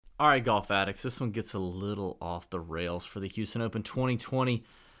All right, golf addicts, this one gets a little off the rails for the Houston Open 2020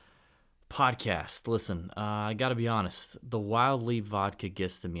 podcast. Listen, I got to be honest. The Wild Leap vodka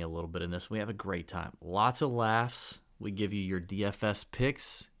gets to me a little bit in this. We have a great time. Lots of laughs. We give you your DFS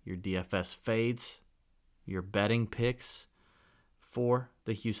picks, your DFS fades, your betting picks for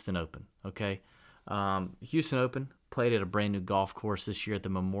the Houston Open, okay? Houston Open played at a brand new golf course this year at the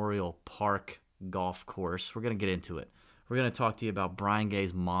Memorial Park Golf Course. We're going to get into it. We're going to talk to you about Brian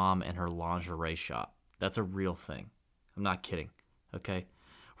Gay's mom and her lingerie shop. That's a real thing. I'm not kidding, okay?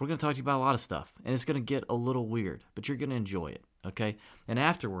 We're going to talk to you about a lot of stuff, and it's going to get a little weird, but you're going to enjoy it, okay? And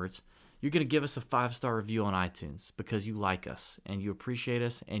afterwards, you're going to give us a 5-star review on iTunes because you like us and you appreciate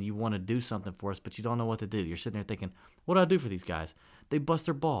us and you want to do something for us, but you don't know what to do. You're sitting there thinking, what do I do for these guys? They bust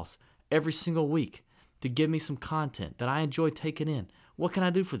their balls every single week to give me some content that I enjoy taking in. What can I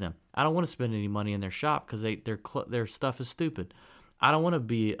do for them? I don't want to spend any money in their shop because their stuff is stupid. I don't want to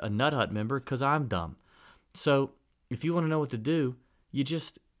be a Nut Hut member because I'm dumb. So if you want to know what to do, you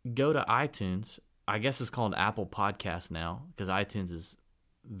just go to iTunes. I guess it's called Apple Podcasts now because iTunes is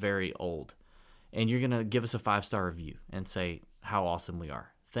very old. And you're going to give us a 5-star review and say how awesome we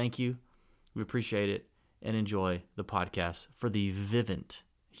are. Thank you. We appreciate it. And enjoy the podcast for the Vivint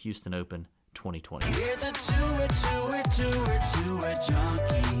Houston Open 2020. We're the tour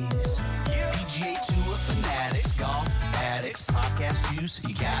junkies. PGA Tour fanatics, golf addicts, podcast juice,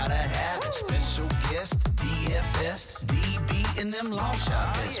 you gotta have it. Special guest, DFS, DB, and them long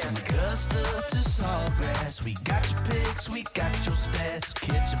shot bets. From Augusta to Sawgrass, we got your picks, we got your stats.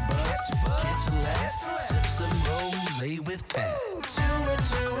 Catch a buzz, catch a laugh, sip some rosé with Pat. Tour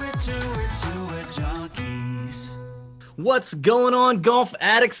junkies. What's going on, golf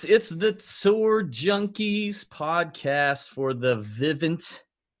addicts? It's the Tour Junkies podcast for the Vivint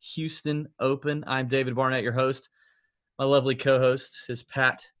Houston Open. I'm David Barnett, your host. My lovely co-host is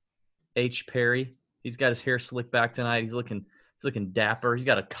Pat H. Perry. He's got his hair slicked back tonight. He's looking dapper. He's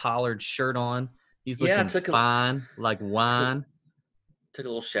got a collared shirt on. He's looking fine, like wine. Took a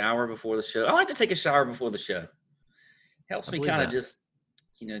little shower before the show. I like to take a shower before the show. Helps me kind of just,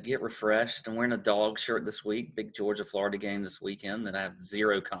 get refreshed. I'm wearing a dog shirt this week. Big Georgia-Florida game this weekend that I have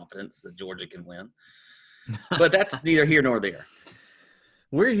zero confidence that Georgia can win. But that's neither here nor there.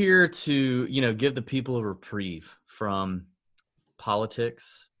 We're here to, give the people a reprieve from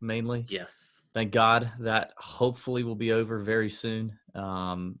politics, mainly. Yes. Thank God that hopefully will be over very soon.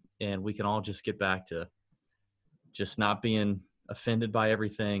 And we can all just get back to just not being offended by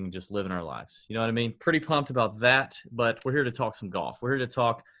everything and just living our lives. You know what I mean? Pretty pumped about that, but we're here to talk some golf. We're here to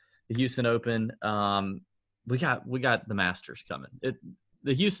talk the Houston Open. We got the Masters coming.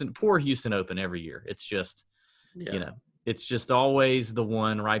 The poor Houston Open every year. It's just, it's just always the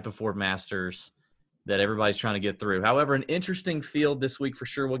one right before Masters that everybody's trying to get through. However, an interesting field this week for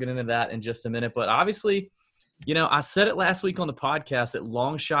sure. We'll get into that in just a minute. But obviously, I said it last week on the podcast that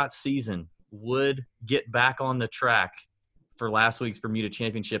long shot season would get back on the track for last week's Bermuda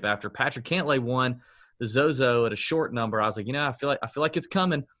Championship after Patrick Cantlay won the Zozo at a short number. I was like, I feel like it's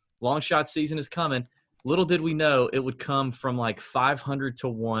coming. Long shot season is coming. Little did we know it would come from like 500 to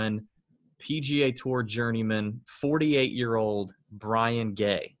 1 PGA Tour journeyman, 48-year-old Brian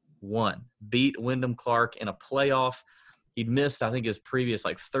Gay beat Wyndham Clark in a playoff. He'd missed, I think, his previous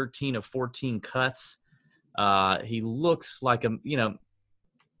 13 of 14 cuts. He looks like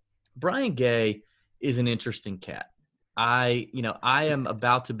Brian Gay is an interesting cat. I am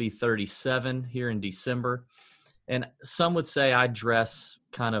about to be 37 here in December, and some would say I dress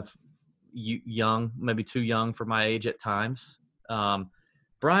kind of young, maybe too young for my age at times.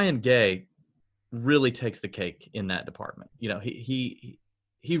 Brian Gay really takes the cake in that department. He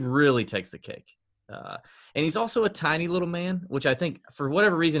really takes the cake. And he's also a tiny little man, which I think for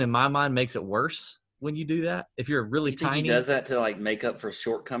whatever reason in my mind makes it worse when you do that. If you're really tiny, he does that to make up for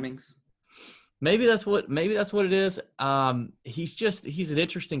shortcomings. Maybe that's what it is. He's an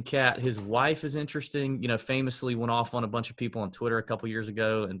interesting cat. His wife is interesting. Famously went off on a bunch of people on Twitter a couple years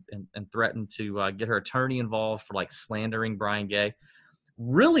ago and threatened to get her attorney involved for slandering Brian Gay.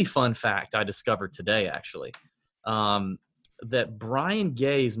 Really fun fact I discovered today, actually, that Brian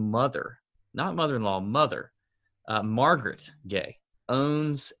Gay's mother, not mother-in-law, Margaret Gay,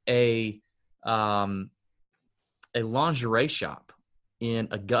 owns a lingerie shop in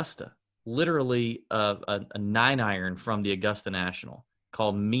Augusta. Literally a 9-iron from the Augusta National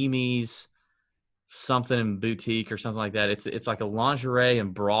called Mimi's something boutique or something like that. It's like a lingerie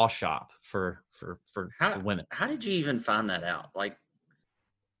and bra shop for women. How did you even find that out?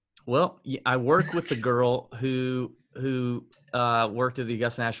 Well, I work with the girl who worked at the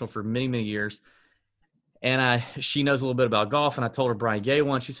Augusta National for many, many years. And she knows a little bit about golf, and I told her Brian Gay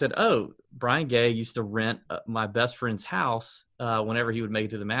won. She said, "Oh, Brian Gay used to rent my best friend's house whenever he would make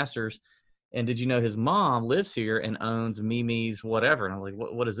it to the Masters. And did you know his mom lives here and owns Mimi's whatever?" And I'm like,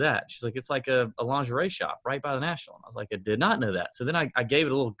 what is that? She's like, "It's like a lingerie shop right by the National." And I was like, "I did not know that." So then I gave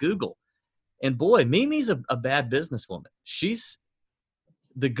it a little Google. And boy, Mimi's a bad businesswoman.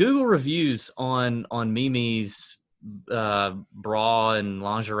 The Google reviews on Mimi's bra and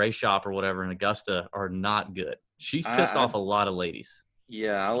lingerie shop or whatever in Augusta are not good. She's pissed off a lot of ladies.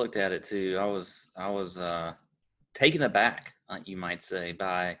 Yeah, I looked at it too. I was taken aback, you might say,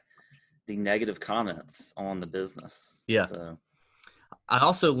 by the negative comments on the business. Yeah. So I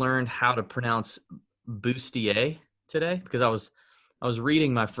also learned how to pronounce bustier today because I was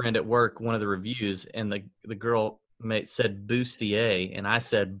reading my friend at work one of the reviews, and the girl said bustier, and I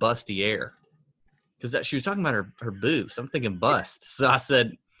said bustier because she was talking about her boobs. I'm thinking bust, so I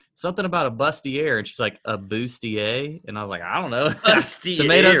said something about a bustier, and she's like, "A bustier," and I was like, "I don't know,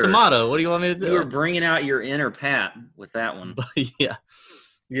 tomato. What do you want me to do?" You were bringing out your inner Pat with that one. Yeah.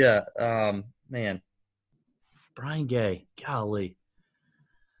 Man, Brian Gay, golly.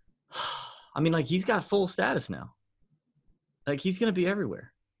 I mean, like, he's got full status now. Like, he's going to be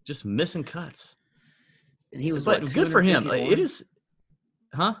everywhere, just missing cuts. And he was good for him. It is,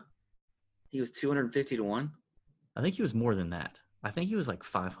 huh? He was 250 to 1. I think he was more than that. I think he was like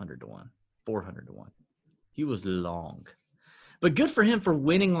 500 to 1, 400 to 1. He was long. But good for him for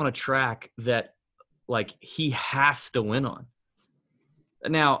winning on a track that, like, he has to win on.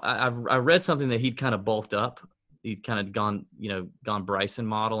 Now, I read something that he'd kind of bulked up. He'd kind of gone Bryson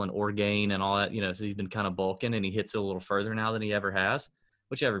model and Orgain and all that, so he's been kind of bulking, and he hits it a little further now than he ever has,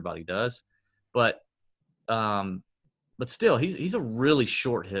 which everybody does. But still, he's a really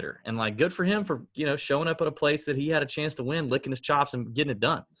short hitter, and like, good for him for, showing up at a place that he had a chance to win, licking his chops and getting it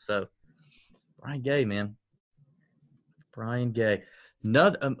done. So Brian Gay, man. Brian Gay.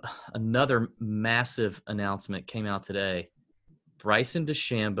 Another massive announcement came out today. Bryson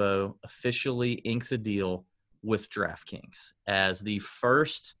DeChambeau officially inks a deal with DraftKings as the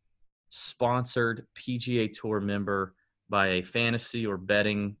first sponsored PGA Tour member by a fantasy or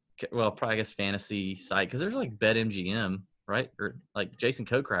betting, well, probably I guess fantasy site, because there's like BetMGM, right? Or like Jason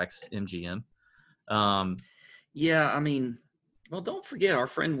Kokrak's MGM. Yeah, I mean, well, don't forget our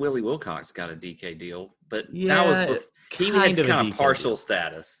friend Willie Wilcox got a DK deal, but yeah, that was he had kind of partial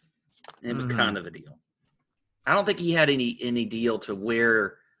status. It was kind of a deal. I don't think he had any deal to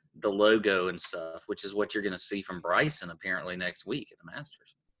wear the logo and stuff, which is what you're going to see from Bryson apparently next week at the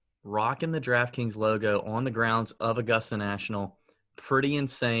Masters. Rocking the DraftKings logo on the grounds of Augusta National. Pretty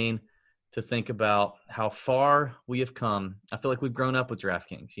insane to think about how far we have come. I feel like we've grown up with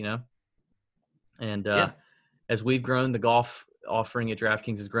DraftKings, And as we've grown, the golf offering at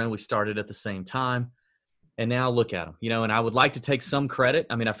DraftKings has grown. We started at the same time. And now look at them, and I would like to take some credit.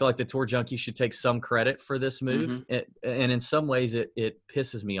 I mean, I feel like the Tour Junkie should take some credit for this move. Mm-hmm. And in some ways it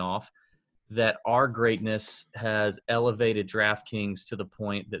pisses me off that our greatness has elevated DraftKings to the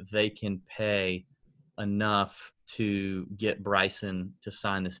point that they can pay enough to get Bryson to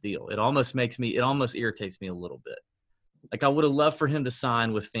sign this deal. It almost irritates me a little bit. Like, I would have loved for him to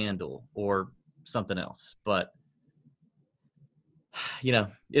sign with FanDuel or something else, but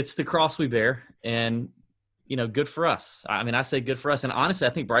it's the cross we bear, and good for us. I mean, I say good for us. And honestly, I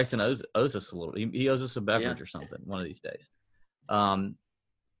think Bryson owes us a little. He owes us a beverage or something one of these days.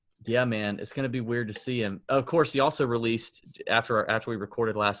 Yeah, man, it's going to be weird to see him. Of course, he also released, after we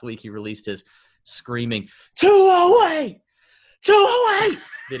recorded last week, he released his screaming 208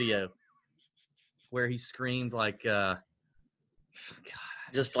 video where he screamed like, God,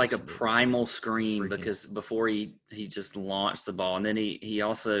 just like a primal scream, because before he just launched the ball. And then he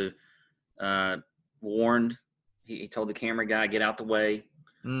also warned, he told the camera guy, get out the way,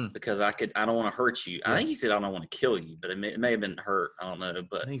 because I don't want to hurt you. Yeah. I think he said, I don't want to kill you, but it may have been hurt. I don't know,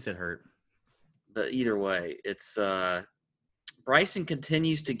 but I think he said hurt. But either way, it's Bryson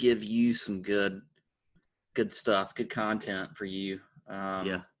continues to give you some good stuff, good content for you.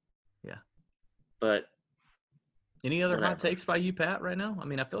 Yeah. But any other hot takes by you, Pat, right now? I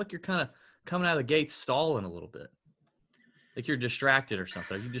mean, I feel like you're kind of coming out of the gates stalling a little bit. Like you're distracted or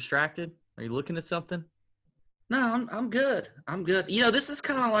something. Are you distracted? Are you looking at something? No, I'm good. I'm good. This is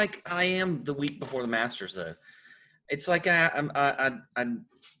kind of like I am the week before the Masters, though. It's like I'm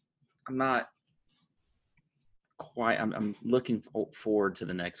not quite. I'm looking forward to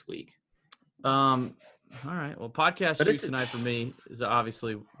the next week. All right. Well, podcast juice tonight for me is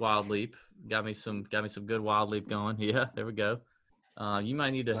obviously Wild Leap. Got me some good Wild Leap going. Yeah, there we go. You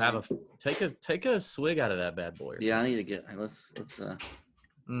might need to take a swig out of that bad boy. Yeah, I need to get. Let's.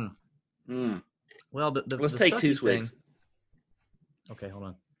 Well, the Let's take 2 sucky thing. swigs. Okay,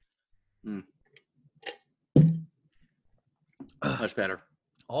 hold on. Much better.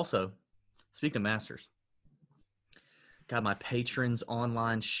 Also, speaking of Masters, got my patrons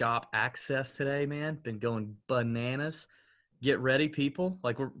online shop access today, man. Been going bananas. Get ready, people.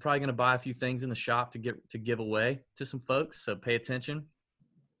 Like, we're probably going to buy a few things in the shop to give away to some folks. So pay attention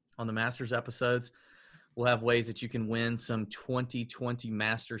on the Masters episodes. We'll have ways that you can win some 2020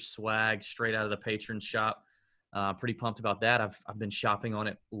 Masters swag straight out of the patron shop. Pretty pumped about that. I've been shopping on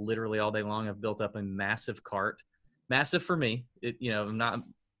it literally all day long. I've built up a massive cart. Massive for me. I'm not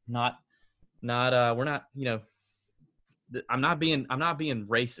we're not, I'm not being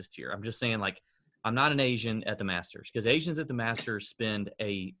racist here. I'm just saying, like, I'm not an Asian at the Masters, because Asians at the Masters spend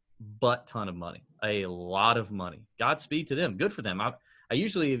a butt ton of money, a lot of money. Godspeed to them. Good for them. I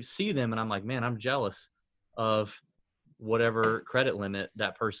usually see them and I'm like, man, I'm jealous of whatever credit limit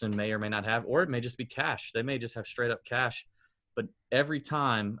that person may or may not have, or it may just be cash. They may just have straight up cash. But every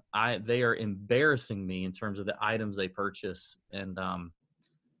time they are embarrassing me in terms of the items they purchase. And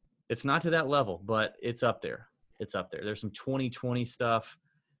it's not to that level, but it's up there. It's up there. There's some 2020 stuff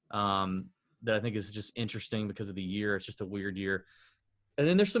that I think is just interesting because of the year. It's just a weird year. And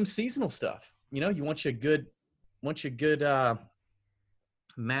then there's some seasonal stuff. You want you a good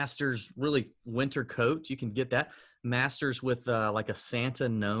Masters really winter coat. You can get that Masters with like a Santa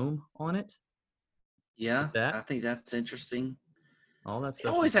gnome on it. Yeah, that. I think that's interesting. All that They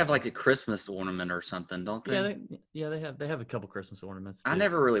stuff. always have like a Christmas ornament or something, don't they? They have a couple Christmas ornaments too. I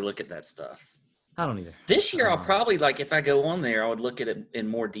never really look at that stuff. I don't either. This year, I'll probably, like, if I go on there, I would look at it in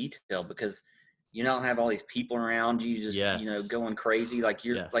more detail, because you don't have all these people around you just, going crazy. Like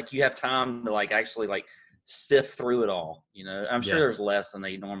you have time to, like, actually, like, sift through it all. I'm sure there's less than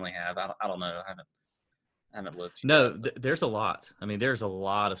they normally have. I don't know. I haven't looked. No, there's a lot. I mean, there's a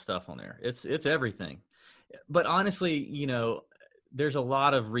lot of stuff on there. It's everything. But honestly, there's a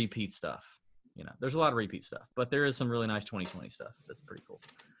lot of repeat stuff. There's a lot of repeat stuff, but there is some really nice 2020 stuff. That's pretty cool.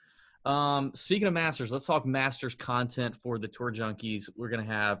 Speaking of Masters, let's talk Masters content for the Tour Junkies. We're going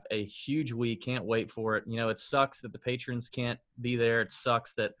to have a huge week. Can't wait for it. It sucks that the patrons can't be there. It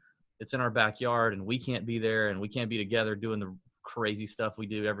sucks that it's in our backyard and we can't be there and we can't be together doing the crazy stuff we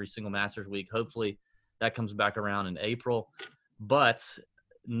do every single Masters week. Hopefully that comes back around in April. But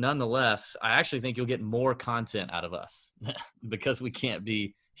nonetheless, I actually think you'll get more content out of us because we can't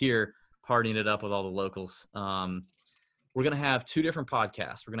be here partying it up with all the locals. We're going to have 2 different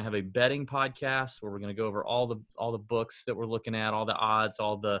podcasts. We're going to have a betting podcast where we're going to go over all the books that we're looking at, all the odds,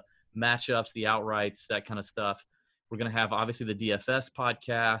 all the matchups, the outrights, that kind of stuff. We're going to have, obviously, the DFS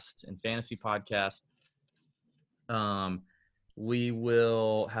podcast and fantasy podcast. We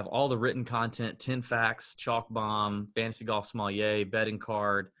will have all the written content, 10 facts, chalk bomb, fantasy golf sommelier, betting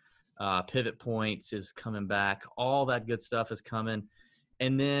card, pivot points is coming back. All that good stuff is coming.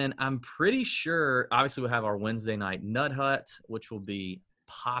 And then I'm pretty sure, obviously, we'll have our Wednesday night Nut Hut, which will be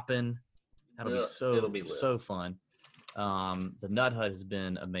popping. It'll be so fun. The Nut Hut has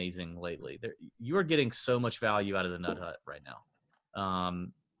been amazing lately. You are getting so much value out of the Nut Hut right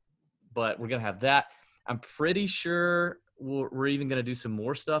now. But we're going to have that. I'm pretty sure we're even going to do some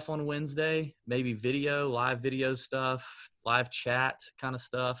more stuff on Wednesday, maybe live video stuff, live chat kind of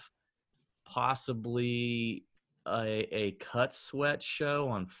stuff, possibly a cut sweat show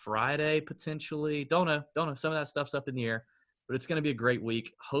on Friday, potentially. Don't know. Some of that stuff's up in the air, but it's going to be a great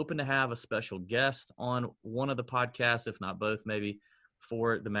week. Hoping to have a special guest on one of the podcasts, if not both, maybe,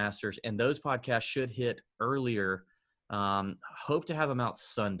 for the Masters. And those podcasts should hit earlier. Hope to have them out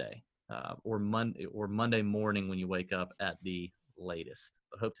Sunday or Monday morning when you wake up at the latest.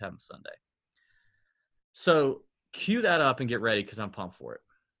 But hope to have them Sunday. So cue that up and get ready because I'm pumped for it.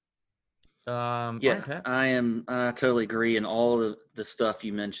 I am. I totally agree. And all of the stuff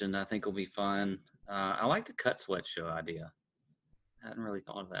you mentioned, I think will be fun. I like the cut sweat show idea. I hadn't really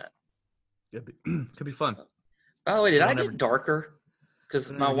thought of that. Could be fun. By the way, did I get darker?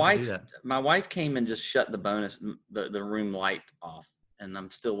 Because my wife came and just shut the room light off, and I'm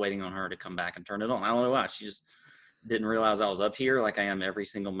still waiting on her to come back and turn it on. I don't know why. She just didn't realize I was up here like I am every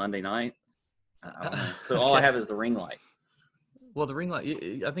single Monday night. I don't know. So all I have is the ring light. Well, the ring light,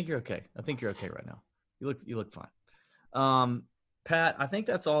 I think you're okay. I think you're okay right now. You look fine. Pat, I think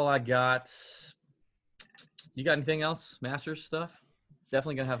that's all I got. You got anything else? Masters stuff?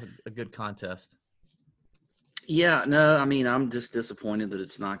 Definitely going to have a good contest. Yeah, no, I mean, I'm just disappointed that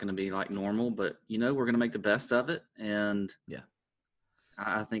it's not going to be like normal, but we're going to make the best of it. And yeah,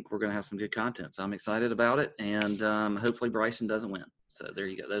 I think we're going to have some good content. So I'm excited about it. And hopefully Bryson doesn't win. So there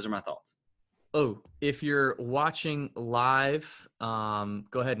you go. Those are my thoughts. Oh, if you're watching live, go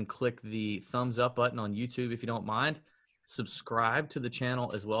ahead and click the thumbs up button on YouTube if you don't mind. Subscribe to the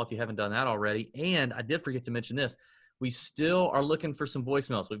channel as well if you haven't done that already. And I did forget to mention this. We still are looking for some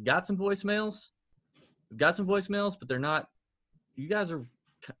voicemails. We've got some voicemails. But they're not –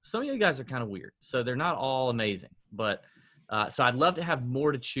 some of you guys are kind of weird. So they're not all amazing. But so I'd love to have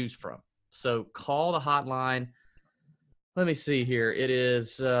more to choose from. So call the hotline. Let me see here. It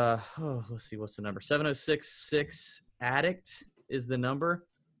is, let's see, what's the number? 706-6-ADDICT is the number.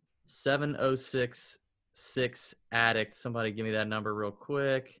 706-6-ADDICT. Somebody give me that number real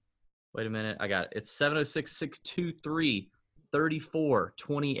quick. Wait a minute. I got it. It's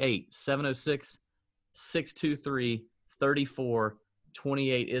 706-623-3428.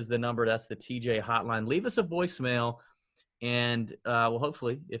 706-623-3428 is the number. That's the TJ hotline. Leave us a voicemail, and well,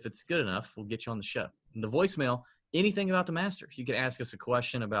 hopefully, if it's good enough, we'll get you on the show. And the voicemail, anything about the Masters. You can ask us a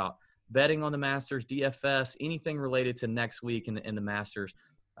question about betting on the Masters, DFS, anything related to next week in the Masters,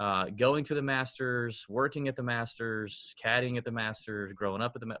 going to the Masters, working at the Masters, caddying at the Masters, growing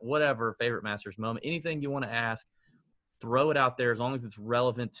up at the whatever, favorite Masters moment, anything you want to ask, throw it out there as long as it's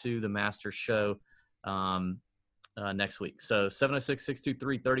relevant to the Masters show next week. So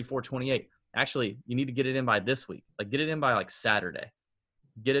 706-623-3428. Actually, you need to get it in by this week. Like, get it in by Saturday.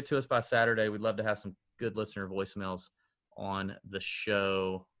 Get it to us by Saturday. We'd love to have some good listener voicemails on the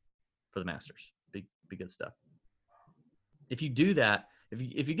show for the Masters. Be good stuff. If you do that,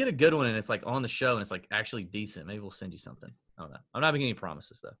 if you get a good one and it's on the show and it's actually decent, maybe we'll send you something. I don't know. I'm not making any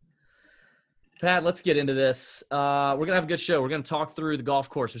promises though. Pat, let's get into this. We're gonna have a good show. We're gonna talk through the golf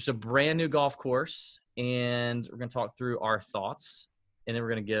course. It's a brand new golf course, and we're gonna talk through our thoughts. And then we're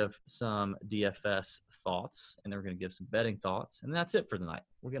going to give some DFS thoughts, and then we're going to give some betting thoughts, and that's it for the night.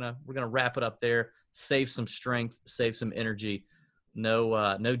 We're gonna wrap it up there. Save some strength, save some energy. No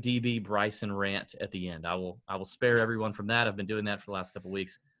DB Bryson rant at the end. I will spare everyone from that. I've been doing that for the last couple of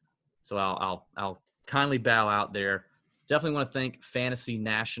weeks, so I'll kindly bow out there. Definitely want to thank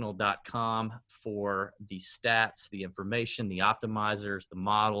FantasyNational.com for the stats, the information, the optimizers, the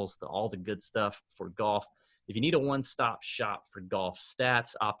models, all the good stuff for golf. If you need a one-stop shop for golf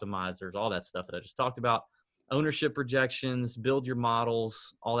stats, optimizers, all that stuff that I just talked about, ownership projections, build your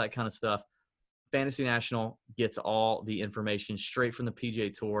models, all that kind of stuff, Fantasy National gets all the information straight from the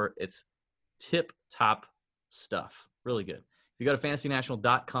PGA Tour. It's tip-top stuff. Really good. If you go to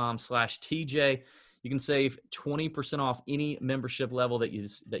FantasyNational.com/TJ, you can save 20% off any membership level that you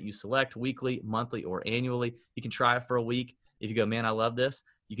select, weekly, monthly, or annually. You can try it for a week. If you go, man, I love this,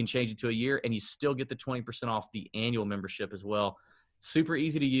 you can change it to a year, and you still get the 20% off the annual membership as well. Super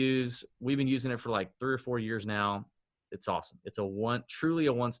easy to use. We've been using it for 3 or 4 years now. It's awesome. It's truly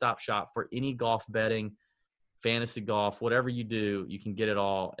a one-stop shop for any golf betting, fantasy golf, whatever you do. You can get it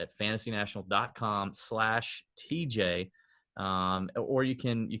all at FantasyNational.com/TJ. Or you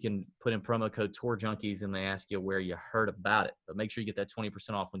can put in promo code Tour Junkies, and they ask you where you heard about it. But make sure you get that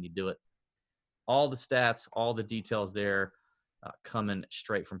 20% off when you do it. All the stats, all the details there. Coming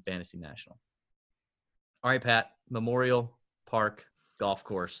straight from Fantasy National. All right, Pat, Memorial Park Golf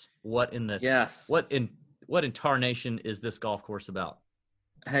Course. What in tarnation is this golf course about?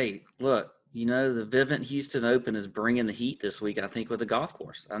 Hey, look, the Vivint Houston Open is bringing the heat this week, I think, with the golf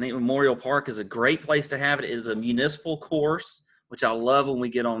course. I think Memorial Park is a great place to have it. It is a municipal course, which I love when we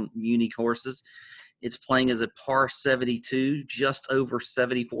get on muni courses. It's playing as a par 72, just over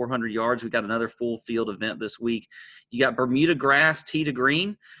 7,400 yards. We got another full field event this week. You got Bermuda grass, tee to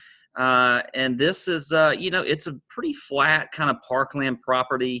green. And this is, it's a pretty flat kind of parkland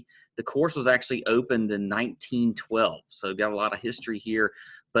property. The course was actually opened in 1912, so got a lot of history here.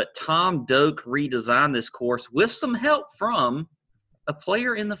 But Tom Doak redesigned this course with some help from a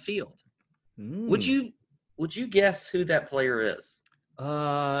player in the field. Would you guess who that player is?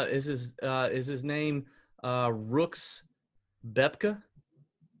 Is his name Brooks Koepka?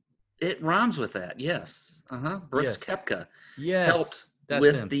 It rhymes with that, yes. Brooks Koepka helped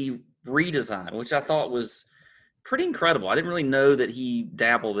with him. The redesign, which I thought was pretty incredible. I didn't really know that he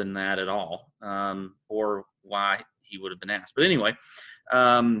dabbled in that at all, or why he would have been asked. But anyway,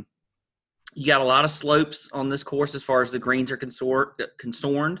 you got a lot of slopes on this course as far as the greens are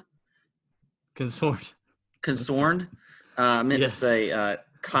concerned. I meant to say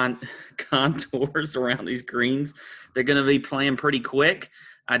contours around these greens. They're going to be playing pretty quick.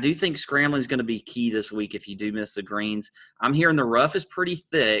 I do think scrambling is going to be key this week if you do miss the greens. I'm hearing the rough is pretty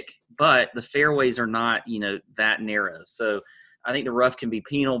thick, but the fairways are not, that narrow. So I think the rough can be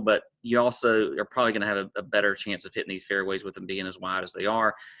penal, but you also are probably going to have a better chance of hitting these fairways with them being as wide as they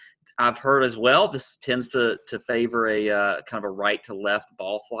are. I've heard as well, this tends to favor a kind of a right to left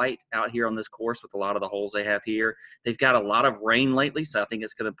ball flight out here on this course with a lot of the holes they have here. They've got a lot of rain lately, so I think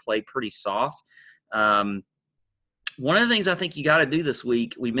it's going to play pretty soft. One of the things I think you got to do this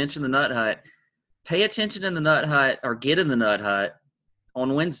week, we mentioned the Nut Hut. Pay attention in the Nut Hut or get in the Nut Hut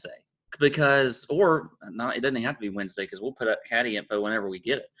on Wednesday or not. It doesn't have to be Wednesday because we'll put up caddy info whenever we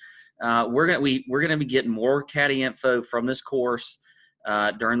get it. We're gonna be getting more caddy info from this course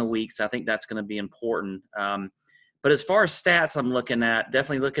during the week, so I think that's going to be important. But as far as stats, I'm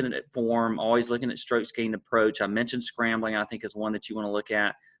definitely looking at form, always looking at strokes gained approach. I mentioned scrambling, I think is one that you want to look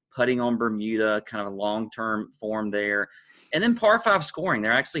at. Putting on Bermuda, kind of a long-term form there. And then par 5 scoring.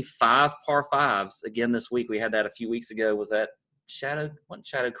 There are actually 5 par 5s again this week. We had that a few weeks ago. Was that Shadow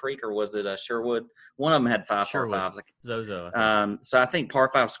Creek or was it Sherwood? One of them had 5 Sherwood. par 5s. Zozo. So I think par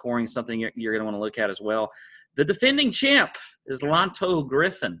 5 scoring is something you're going to want to look at as well. The defending champ is Lanto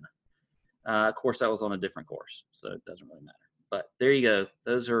Griffin. Of course, that was on a different course, so it doesn't really matter. But there you go.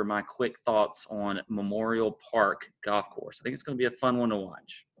 Those are my quick thoughts on Memorial Park Golf Course. I think it's going to be a fun one to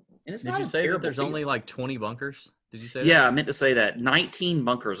watch. And Did you say that there's only like 20 bunkers? Did you say that? Yeah, I meant to say that. 19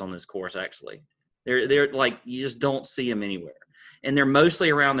 bunkers on this course, actually. They're like, you just don't see them anywhere. And they're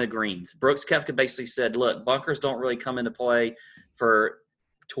mostly around the greens. Brooks Koepka basically said, look, bunkers don't really come into play for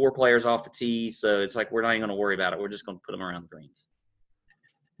tour players off the tee, so it's like we're not even going to worry about it. We're just going to put them around the greens.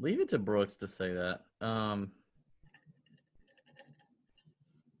 Leave it to Brooks to say that.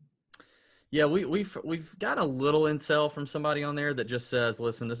 Yeah, we've got a little intel from somebody on there that just says,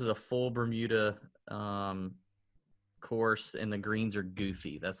 listen, this is a full Bermuda course, and the greens are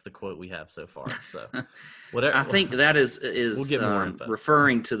goofy. That's the quote we have so far. So, whatever. I think that is we'll get more info.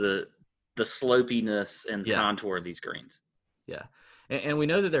 Referring to the slopiness and contour of these greens. Yeah, and we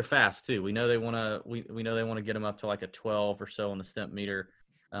know that they're fast too. We know they want to. We know they want to get them up to like a 12 or so on the stimp meter.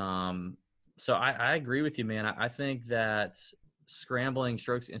 So I agree with you, man. I think that scrambling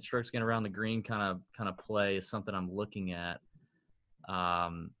strokes getting around the green kind of play is something I'm looking at.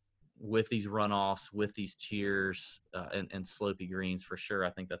 With these runoffs, with these tiers, and slopey greens for sure.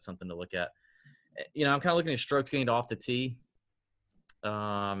 I think that's something to look at. You know, I'm kind of looking at strokes gained off the tee.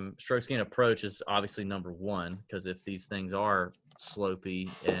 Strokes gained approach is obviously number one, because if these things are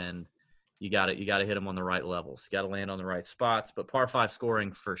slopey, and you got to hit them on the right levels, you got to land on the right spots. But par 5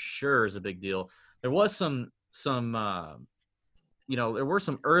 scoring for sure is a big deal. There was some there were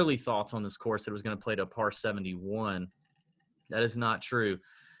some early thoughts on this course that it was going to play to a par 71. That is not true.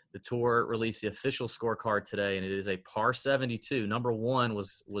 The tour released the official scorecard today, and it is a par 72. Number one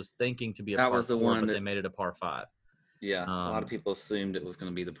was thinking to be a par 4, but they made it a par 5. Yeah, a lot of people assumed it was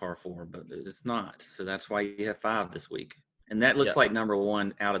going to be the par 4, but it's not. So that's why you have 5 this week. And that looks like number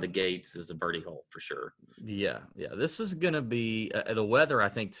one out of the gates is a birdie hole for sure. Yeah. This is going to be the weather, I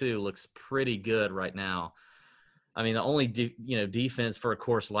think, too, looks pretty good right now. I mean, the only defense for a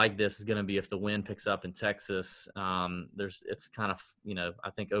course like this is going to be if the wind picks up in Texas. It's kind of, I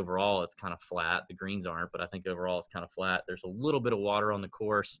think overall it's kind of flat. The greens aren't, but I think overall it's kind of flat. There's a little bit of water on the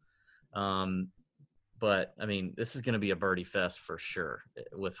course. But I mean, this is going to be a birdie fest for sure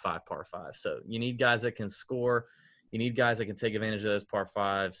with 5 par 5. So you need guys that can score. You need guys that can take advantage of those par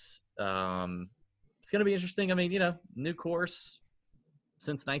 5s. It's going to be interesting. I mean, new course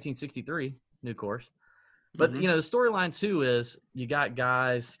since 1963, new course. But, the storyline, too, is you got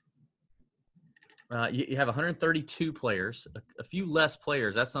guys you have 132 players, a few less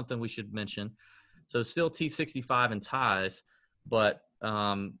players. That's something we should mention. So still T65 and ties, but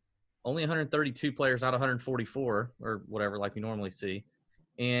only 132 players, not 144 or whatever like we normally see.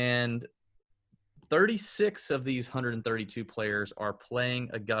 And 36 of these 132 players are playing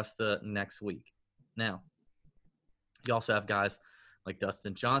Augusta next week. Now, you also have guys like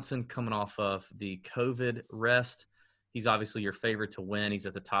Dustin Johnson coming off of the COVID rest. He's obviously your favorite to win. He's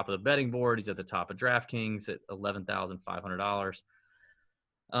at the top of the betting board. He's at the top of DraftKings at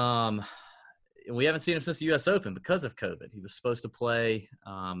 $11,500. We haven't seen him since the U.S. Open because of COVID. He was supposed to play,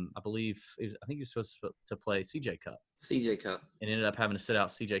 I think he was supposed to play CJ Cup. CJ Cup. And ended up having to sit out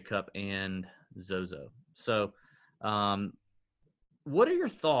CJ Cup and Zozo. So what are your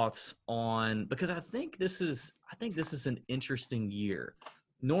thoughts on – because I think this is an interesting year.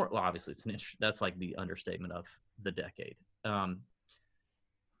 Obviously, that's like the understatement of the decade.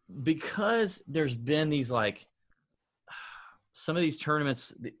 Because there's been these like some of these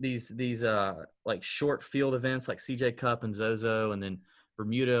tournaments, these like short field events like CJ Cup and Zozo, and then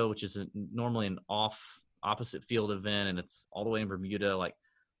Bermuda, which is normally an opposite field event, and it's all the way in Bermuda. Like,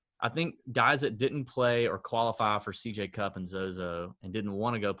 I think guys that didn't play or qualify for CJ Cup and Zozo and didn't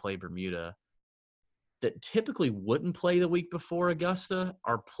want to go play Bermuda that typically wouldn't play the week before Augusta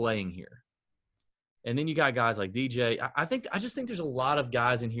are playing here. And then you got guys like DJ. I just think there's a lot of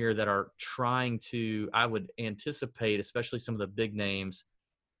guys in here that are trying to, I would anticipate, especially some of the big names,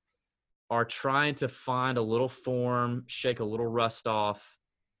 are trying to find a little form, shake a little rust off.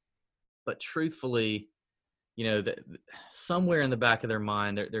 But truthfully, somewhere in the back of their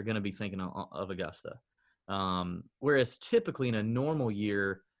mind, they're going to be thinking of Augusta. Whereas typically in a normal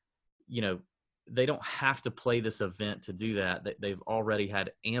year, they don't have to play this event to do that. They've already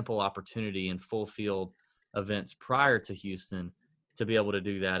had ample opportunity in full field events prior to Houston to be able to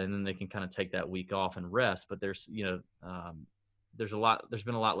do that. And then they can kind of take that week off and rest. But there's been a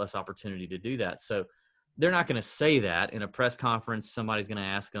lot less opportunity to do that. So they're not going to say that in a press conference. Somebody's going to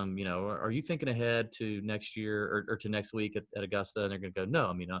ask them, are you thinking ahead to next year or to next week at Augusta? And they're going to go, no,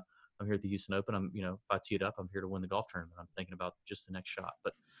 I'm here at the Houston Open. If I tee it up, I'm here to win the golf tournament. I'm thinking about just the next shot.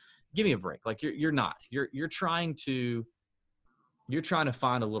 But give me a break. Like you're not. You're trying to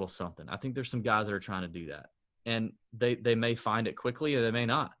find a little something. I think there's some guys that are trying to do that, and they may find it quickly or they may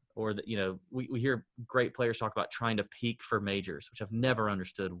not. Or we hear great players talk about trying to peak for majors, which I've never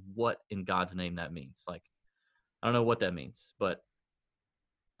understood what in God's name that means. Like I don't know what that means, but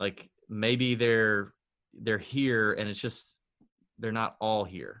like maybe they're here and it's just they're not all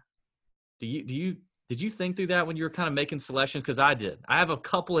here. Did you think through that when you were kind of making selections? Because I did. I have a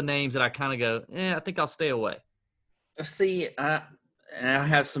couple of names that I kind of go, I think I'll stay away. See, I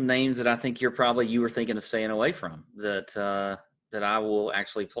have some names that I think you were thinking of staying away from that I will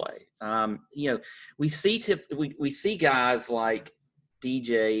actually play. We see guys like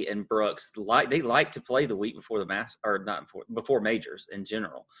DJ and Brooks they like to play the week before before majors in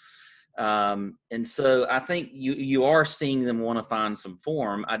general. And so I think you are seeing them want to find some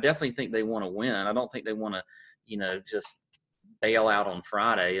form. I definitely think they want to win. I don't think they want to, just bail out on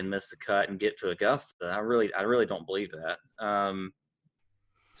Friday and miss the cut and get to Augusta. I really don't believe that.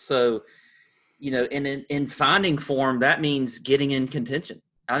 So, and in finding form, that means getting in contention.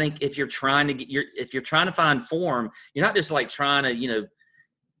 I think if you're trying to find form, you're not just like trying to,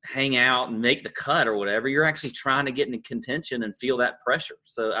 hang out and make the cut or whatever. You're actually trying to get into contention and feel that pressure.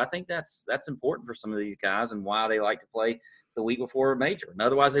 So I think that's important for some of these guys and why they like to play the week before a major. And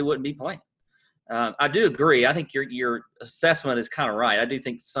otherwise they wouldn't be playing. I do agree. I think your assessment is kind of right. I do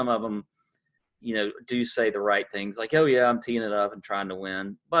think some of them, do say the right things like, oh yeah, I'm teeing it up and trying to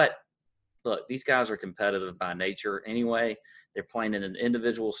win. But look, these guys are competitive by nature anyway. They're playing in an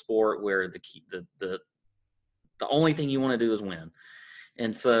individual sport where the only thing you want to do is win.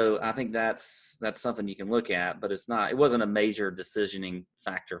 And so I think that's something you can look at, but it wasn't a major decisioning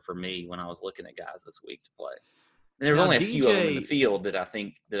factor for me when I was looking at guys this week to play. And there's only a few of them in the field that I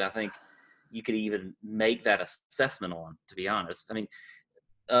think you could even make that assessment on, to be honest. I mean,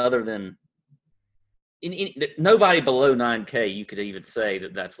 other than nobody below 9K, you could even say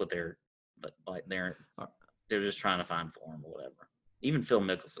that's what they're just trying to find form or whatever. Even Phil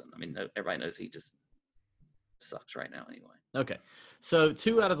Mickelson. I mean, everybody knows he just sucks right now anyway. Okay. So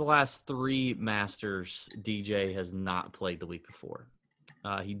 2 out of the last 3 Masters, DJ has not played the week before.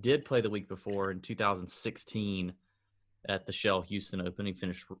 He did play the week before in 2016 at the Shell Houston Open. He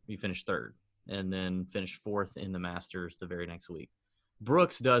finished third and then finished 4th in the Masters the very next week.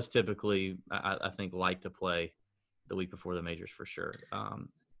 Brooks does typically, I think, like to play the week before the majors for sure.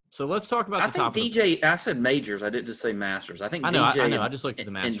 So let's talk about the top. I said majors. I didn't just say Masters. I think I know. DJ I just looked at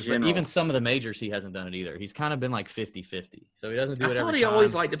the Masters. But even some of the majors, he hasn't done it either. He's kind of been like 50-50. So he doesn't do it every time. I thought he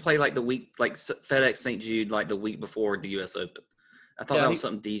always liked to play like the week, like FedEx St. Jude, like the week before the U.S. Open. I thought that was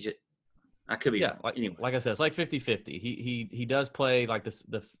something DJ. I could be. Yeah, anyway. Like I said, it's like 50-50. He does play like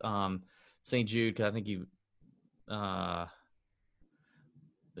the St. Jude, because I think he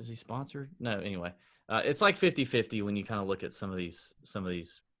is he sponsored? No, anyway. It's like 50-50 when you kind of look at some of these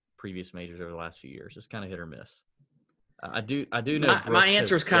previous majors over the last few years. It's kind of hit or miss. I do know. My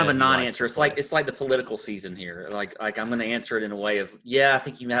answer is kind of a non-answer. It's like the political season here. Like I'm going to answer it in a way of, yeah, I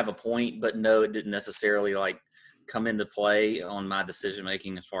think you have a point, but no, it didn't necessarily like come into play on my decision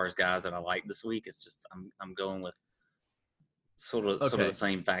making as far as guys that I like this week. It's just I'm going with sort of the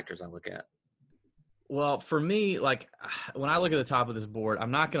same factors I look at. Well, for me, like when I look at the top of this board, I'm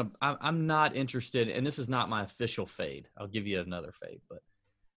not interested, and this is not my official fade. I'll give you another fade, but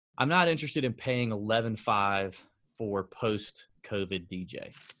I'm not interested in paying $11.5 for post-COVID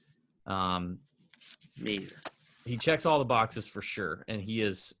DJ. Me either. He checks all the boxes for sure, and he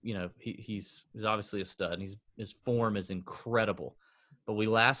is, he's obviously a stud, and his form is incredible. But we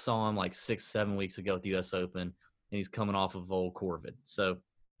last saw him like 6-7 weeks ago at the U.S. Open, and he's coming off of old Corvid. So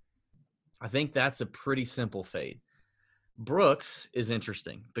I think that's a pretty simple fade. Brooks is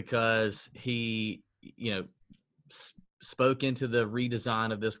interesting because he you know, spoke into the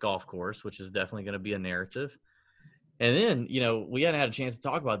redesign of this golf course, which is definitely going to be a narrative. And then, you know, we hadn't had a chance to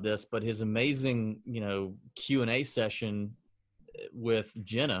talk about this, but his amazing, you know, Q&A session with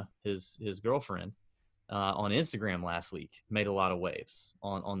Jenna, his girlfriend, on Instagram last week made a lot of waves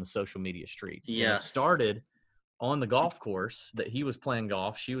on the social media streets. Yes. And it started on the golf course that he was playing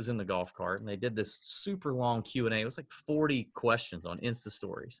golf. She was in the golf cart, and they did this super long Q&A. It was like 40 questions on Insta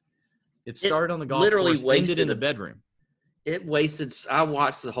stories. It started on the golf course, ended in the bedroom. It wasted – I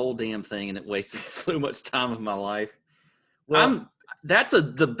watched the whole damn thing, and it wasted so much time of my life. Well, that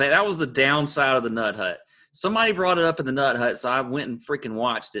was the downside of the Nut Hut. Somebody brought it up in the Nut Hut, so I went and freaking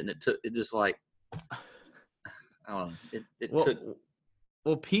watched it, and it just like – I don't know.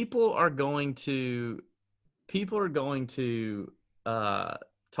 Well, people are going to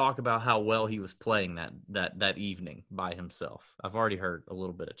talk about how well he was playing that evening by himself. I've already heard a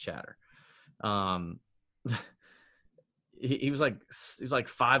little bit of chatter. He was like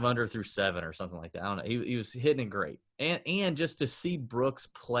 5 under through 7 or something like that. I don't know. He was hitting it great, and just to see Brooks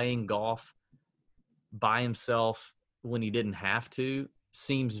playing golf by himself when he didn't have to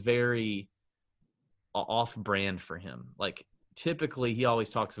seems very off-brand for him. Like, typically he always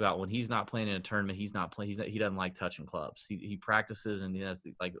talks about when he's not playing in a tournament, he doesn't like touching clubs. He practices, and that's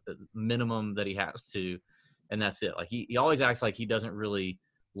like the minimum that he has to, and that's it. Like he always acts like he doesn't really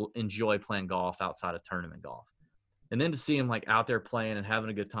enjoy playing golf outside of tournament golf. And then to see him like out there playing and having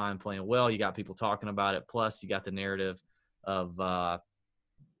a good time playing well, you got people talking about it. Plus you got the narrative of of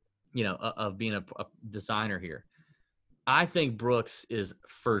being a designer here. I think Brooks is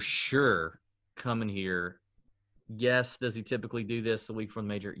for sure coming here. Yes, does he typically do this the week before the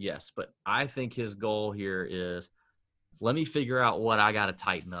major? Yes, but I think his goal here is, let me figure out what I got to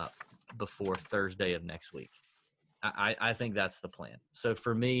tighten up before Thursday of next week. I think that's the plan. So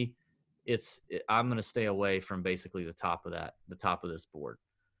for me, I'm going to stay away from basically the top of this board.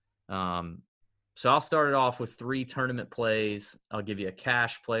 So I'll start it off with 3 tournament plays. I'll give you a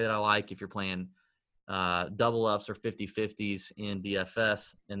cash play that I like if you're playing double ups or 50-50s in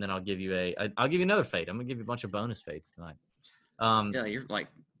DFS, and then I'll give you another fade. I'm gonna give you a bunch of bonus fades tonight. Yeah, you're like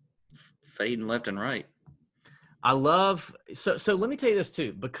fading left and right. I love so let me tell you this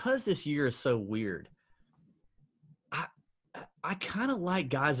too, because this year is so weird. I kind of like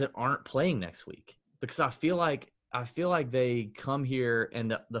guys that aren't playing next week, because I feel like they come here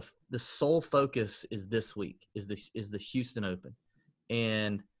and the sole focus is this week is the Houston Open,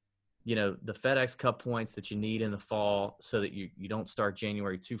 and you know, the FedEx Cup points that you need in the fall so that you don't start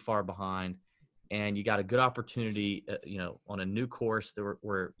January too far behind. And you got a good opportunity, on a new course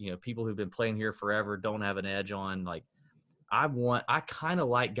where people who've been playing here forever don't have an edge on. Like, I kind of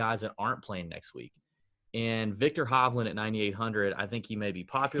like guys that aren't playing next week. And Victor Hovland at 9,800, I think he may be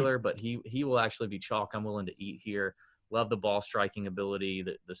popular, but he will actually be chalk I'm willing to eat here. Love the ball striking ability,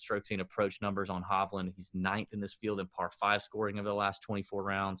 the strokes and approach numbers on Hovland. He's 9th in this field in par 5 scoring over the last 24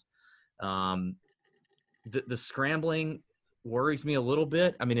 rounds. The scrambling worries me a little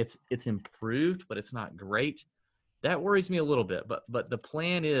bit. I mean, it's improved, but it's not great. That worries me a little bit. But the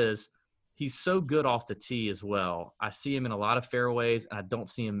plan is, he's so good off the tee as well. I see him in a lot of fairways, and I don't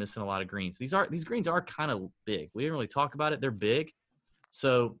see him missing a lot of greens. These greens are kind of big. We didn't really talk about it. They're big.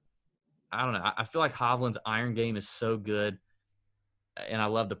 So I don't know. I feel like Hovland's iron game is so good, and I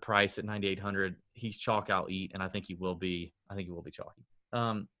love the price at 9,800. He's chalk I'll eat, and I think he will be chalky.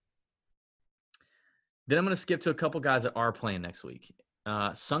 Then I'm going to skip to a couple guys that are playing next week.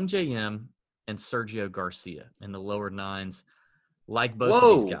 Sungjae Im and Sergio Garcia in the lower 9s. Like both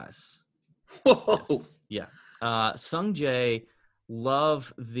of these guys. Whoa. Yes. Yeah. Sungjae,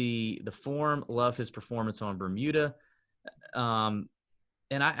 love the form, love his performance on Bermuda. And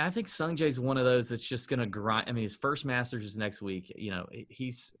I think Sungjae's one of those that's just going to grind. I mean, his first Masters is next week.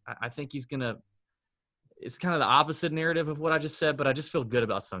 I think he's going to – it's kind of the opposite narrative of what I just said, but I just feel good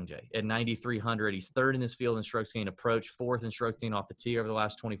about Sungjae at 9,300. He's 3rd in this field in strokes gained approach, 4th in strokes gained off the tee over the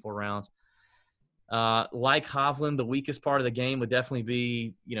last 24 rounds. Like Hovland, the weakest part of the game would definitely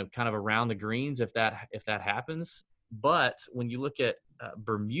be, kind of around the greens if that happens. But when you look at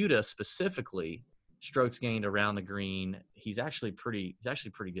Bermuda specifically, strokes gained around the green, he's actually pretty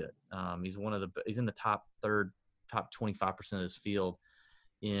good. He's in the top 25% of his field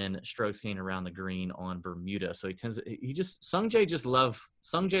in strokes gained around the green on Bermuda. So Sungjae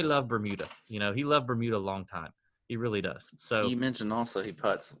loved Bermuda. He loved Bermuda a long time. He really does. So you mentioned also he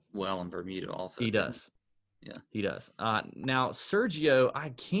putts well in Bermuda also. He does. Yeah. He does. Now Sergio, I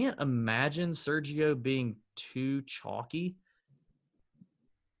can't imagine Sergio being too chalky.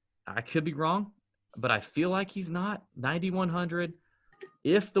 I could be wrong, but I feel like he's not. 9,100.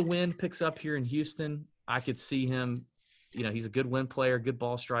 If the wind picks up here in Houston, I could see him. He's a good wind player, good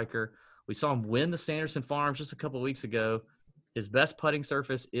ball striker. We saw him win the Sanderson Farms just a couple of weeks ago. His best putting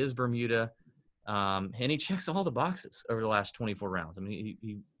surface is Bermuda, and he checks all the boxes over the last 24 rounds. I mean,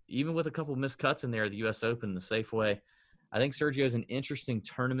 he even with a couple of missed cuts in there, the U.S. Open, the safe way. I think Sergio is an interesting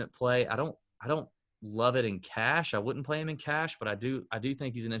tournament play. I don't love it in cash. I wouldn't play him in cash, but I do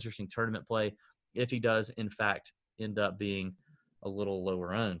think he's an interesting tournament play if he does, in fact, end up being a little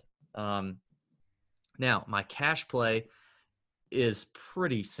lower owned. Now, my cash play is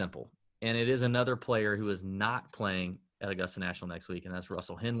pretty simple, and it is another player who is not playing at Augusta National next week, and that's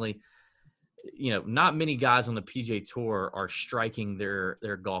Russell Henley. Not many guys on the PGA Tour are striking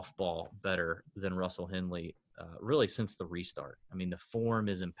their golf ball better than Russell Henley, really since the restart. I mean, the form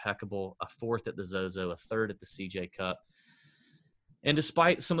is impeccable. A 4th at the Zozo, a 3rd at the CJ Cup. And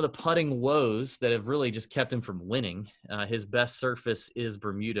despite some of the putting woes that have really just kept him from winning, his best surface is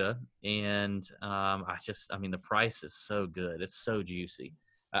Bermuda. And the price is so good. It's so juicy.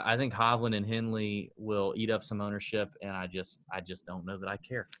 I think Hovland and Henley will eat up some ownership, and I just don't know that I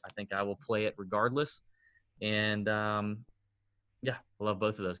care. I think I will play it regardless. And, I love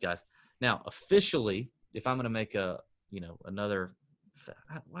both of those guys. Now, officially, if I'm going to make another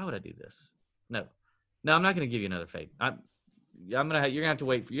 – why would I do this? No, I'm not going to give you another fade. You're gonna have to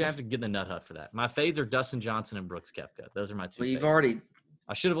wait. You have to get in the nut hut for that. My fades are Dustin Johnson and Brooks Koepka. Those are my two. Well, fades.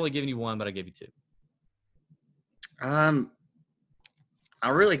 I should have only given you one, but I gave you two. I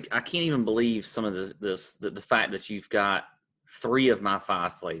can't even believe some of the fact that you've got 3 of my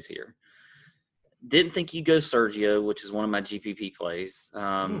 5 plays here. Didn't think you'd go Sergio, which is one of my GPP plays.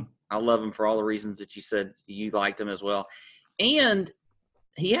 I love him for all the reasons that you said you liked him as well, and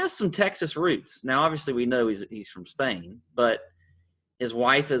he has some Texas roots. Now, obviously, we know he's from Spain, but his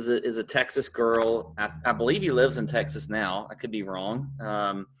wife is a Texas girl. I believe he lives in Texas now. I could be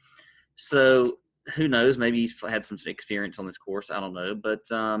wrong. So who knows? Maybe he's had some experience on this course. I don't know. But,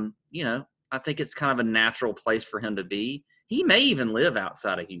 I think it's kind of a natural place for him to be. He may even live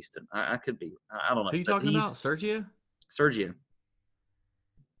outside of Houston. I could be. I don't know. Who are you talking about? Sergio? Sergio.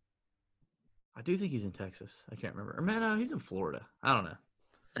 I do think he's in Texas. I can't remember. Or, no, he's in Florida. I don't know.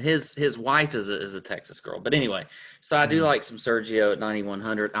 His wife is a Texas girl, but anyway. So I do like some Sergio at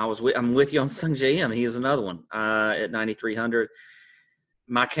 9,100. I'm with you on Sung JM. He was another one at 9,300.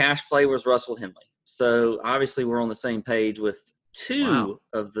 My cash play was Russell Henley. So obviously we're on the same page with 2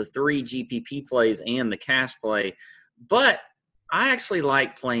 of the 3 GPP plays and the cash play. But I actually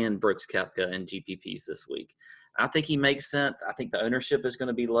like playing Brooks Koepka in GPPs this week. I think he makes sense. I think the ownership is going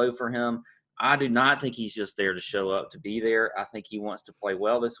to be low for him. I do not think he's just there to show up to be there. I think he wants to play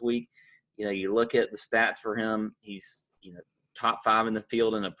well this week. You look at the stats for him. He's, top 5 in the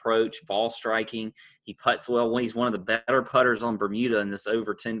field in approach, ball striking. He putts well. He's one of the better putters on Bermuda in this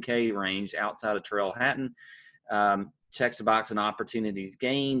over 10K range outside of Terrell Hatton. Checks the box and opportunities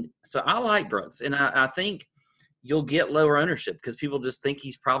gained. So I like Brooks. And I think you'll get lower ownership because people just think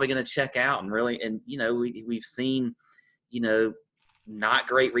he's probably going to check out. And we've seen, not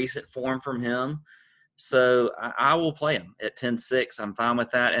great recent form from him. So I will play him at 10-6. I'm fine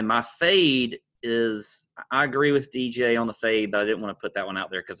with that. And my fade is – I agree with DJ on the fade, but I didn't want to put that one out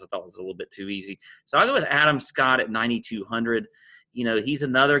there because I thought it was a little bit too easy. So I'll go with Adam Scott at 9,200. He's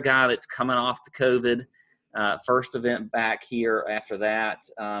another guy that's coming off the COVID first event back here after that.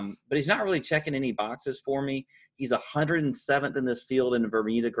 But he's not really checking any boxes for me. He's 107th in this field in the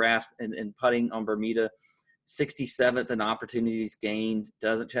Bermuda grass and putting on Bermuda. 67th in opportunities gained,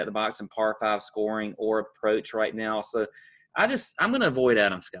 doesn't check the box in par 5 scoring or approach right now. So I'm going to avoid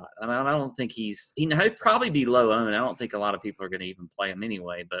Adam Scott. I don't think he'd probably be low owned. I don't think a lot of people are going to even play him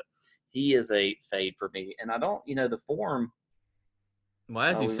anyway, but he is a fade for me. And I don't, the form. Well,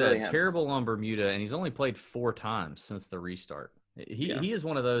 as you said, terrible on Bermuda, and he's only played 4 times since the restart. He is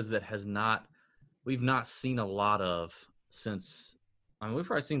one of those that we've not seen a lot of since. We've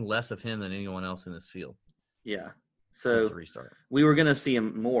probably seen less of him than anyone else in this field. Yeah. So we were going to see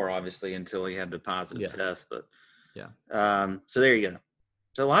him more, obviously, until he had the positive test. But yeah. So there you go.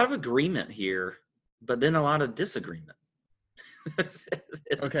 So a lot of agreement here, but then a lot of disagreement.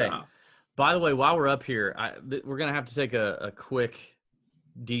 Okay. By the way, while we're up here, we're going to have to take a quick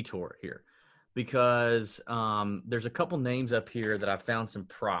detour here because there's a couple names up here that I found some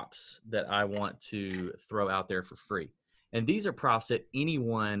props that I want to throw out there for free. And these are props that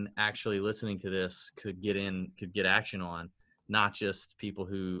anyone actually listening to this could get action on, not just people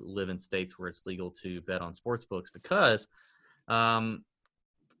who live in states where it's legal to bet on sports books, because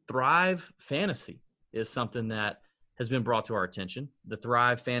Thrive Fantasy is something that has been brought to our attention. The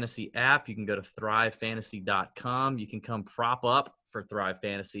Thrive Fantasy app, you can go to thrivefantasy.com. You can come prop up for Thrive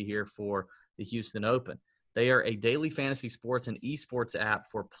Fantasy here for the Houston Open. They are a daily fantasy sports and esports app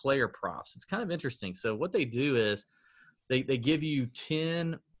for player props. It's kind of interesting. So what they do is they give you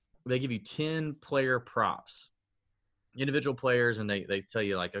 10 player props, individual players, and they tell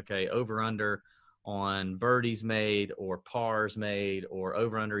you like, okay, over under on birdies made or pars made, or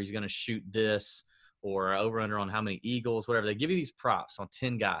over under he's going to shoot this, or over under on how many eagles, whatever. They give you these props on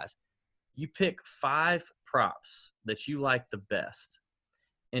 10 guys. You pick 5 props that you like the best.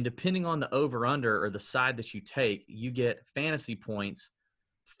 And depending on the over under or the side that you take, you get fantasy points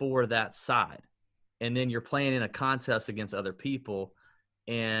for that side. And then you're playing in a contest against other people.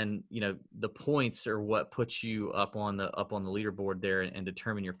 And, the points are what puts you up on the leaderboard there and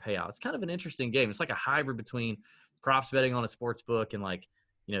determine your payout. It's kind of an interesting game. It's like a hybrid between props betting on a sports book and like,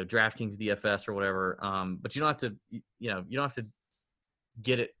 DraftKings DFS or whatever. But you don't have to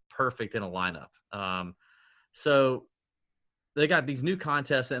get it perfect in a lineup. So they got these new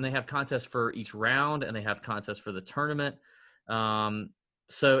contests, and they have contests for each round, and they have contests for the tournament. And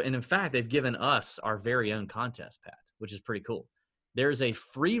in fact, they've given us our very own contest, Pat, which is pretty cool. There's a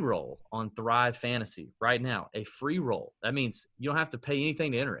free roll on Thrive Fantasy right now, a free roll. That means you don't have to pay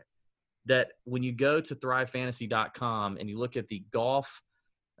anything to enter it. That when you go to thrivefantasy.com and you look at the golf,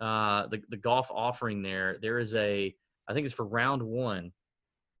 the golf offering there is I think it's for round one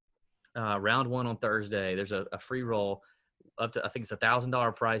on Thursday. There's a free roll up to, I think it's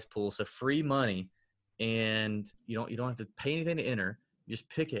 $1,000 prize pool. So free money, and you don't have to pay anything to enter. You just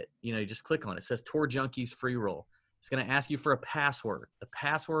pick it, you just click on it. It says Tour Junkies free roll. It's going to ask you for a password. The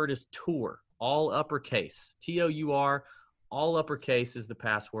password is tour, all uppercase, TOUR, all uppercase is the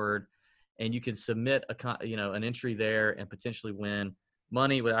password. And you can submit an entry there and potentially win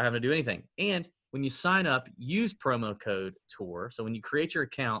money without having to do anything. And when you sign up, use promo code TOUR. So when you create your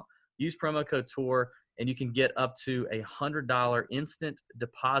account, use promo code TOUR, and you can get up to $100 instant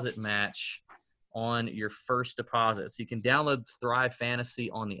deposit match on your first deposit. So you can download Thrive Fantasy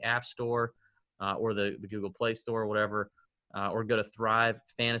on the App Store or the Google Play Store or whatever, or go to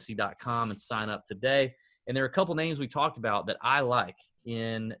thrivefantasy.com and sign up today. And there are a couple names we talked about that I like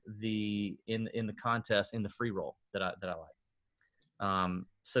in the contest, in the free roll that I like.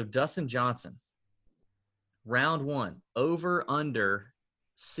 So Dustin Johnson, round one, over under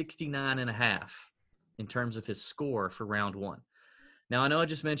 69.5 in terms of his score for round one. Now I know I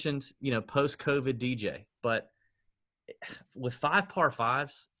just mentioned, post-COVID DJ, but with 5 par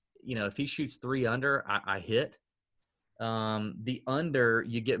 5s, if he shoots 3 under, I hit. The under,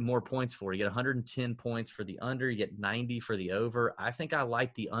 you get more points for. You get 110 points for the under. You get 90 for the over. I think I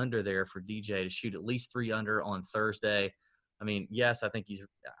like the under there for DJ to shoot at least 3 under on Thursday. I mean, yes, I think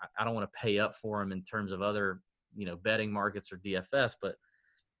I don't want to pay up for him in terms of other, betting markets or DFS, but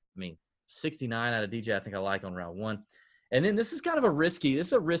I mean, 69 out of DJ, I think I like on round one. And then this is a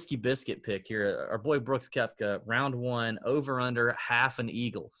risky biscuit pick here. Our boy Brooks Koepka, round one, over under half an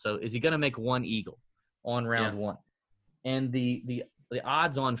eagle. So is he going to make 1 eagle on round one? And the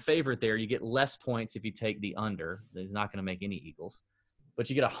odds on favorite there, you get less points if you take the under. He's not going to make any eagles. But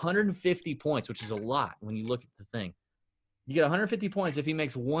you get 150 points, which is a lot when you look at the thing. You get 150 points if he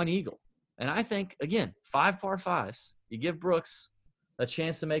makes 1 eagle. And I think, again, 5 par 5s, you give Brooks a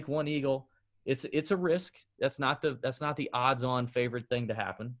chance to make 1 eagle. It's a risk. That's not the odds-on favorite thing to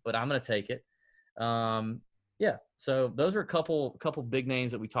happen, but I'm going to take it. So those are a couple big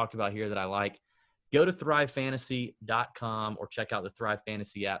names that we talked about here that I like. Go to thrivefantasy.com or check out the Thrive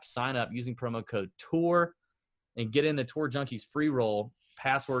Fantasy app. Sign up using promo code TOUR and get in the Tour Junkies free roll.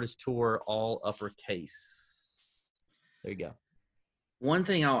 Password is TOUR, all uppercase. There you go. One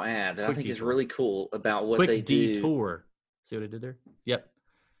thing I'll add that I think is really cool about what they do. Detour. See what I did there? Yep.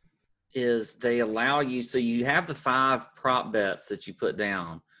 Is they allow you, so you have the 5 prop bets that you put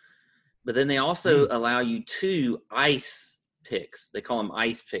down, but then they also allow you 2 ice picks. They call them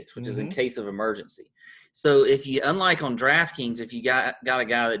ice picks, which is in case of emergency. So if you, unlike on DraftKings, if you got a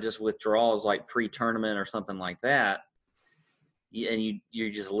guy that just withdraws like pre-tournament or something like that, and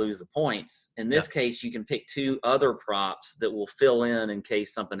you just lose the points. In this case, you can pick 2 other props that will fill in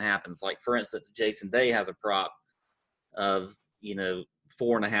case something happens. Like, for instance, Jason Day has a prop of,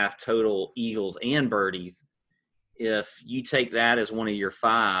 4.5 total eagles and birdies. If you take that as one of your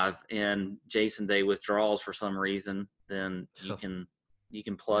 5 and Jason Day withdraws for some reason, then you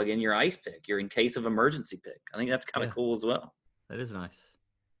can plug in your ice pick, your in case of emergency pick. I think that's kind of cool as well. That is nice.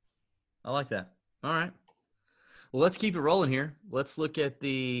 I like that. All right. Well, let's keep it rolling here. Let's look at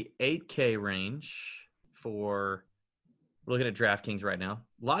the 8K range for – we're looking at DraftKings right now.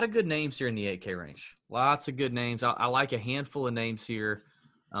 A lot of good names here in the 8K range. Lots of good names. I like a handful of names here.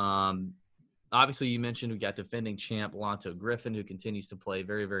 Obviously, you mentioned we got defending champ Lonto Griffin, who continues to play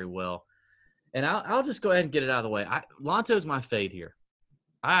very, very well. And I'll just go ahead and get it out of the way. Lonto's my fade here.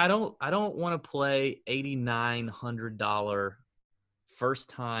 I don't want to play $8,900 first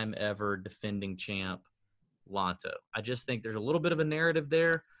time ever defending champ Lonto. I just think there's a little bit of a narrative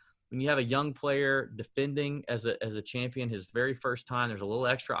there. When you have a young player defending as a champion his very first time, there's a little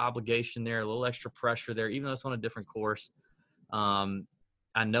extra obligation there, a little extra pressure there, even though it's on a different course.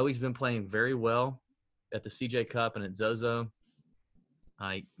 I know he's been playing very well at the CJ Cup and at Zozo.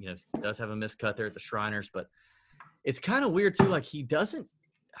 Does have a missed cut there at the Shriners, but it's kind of weird too. Like he doesn't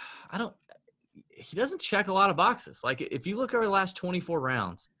check a lot of boxes. Like if you look over the last 24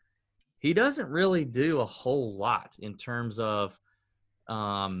 rounds, he doesn't really do a whole lot in terms of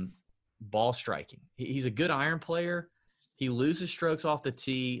ball striking. He's a good iron player. He loses strokes off the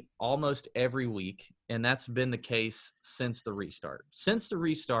tee almost every week, and that's been the case since the restart. Since the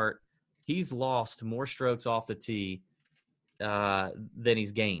restart, he's lost more strokes off the tee than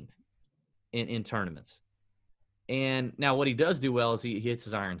he's gained in tournaments. And now what he does do well is he hits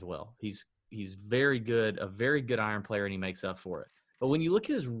his irons well. He's very good, a very good iron player, and he makes up for it. But when you look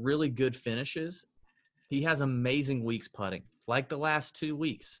at his really good finishes, he has amazing weeks putting, like the last 2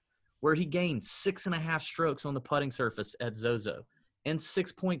 weeks, where he gained 6.5 strokes on the putting surface at Zozo and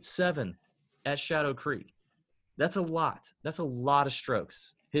 6.7 at Shadow Creek. That's a lot. That's a lot of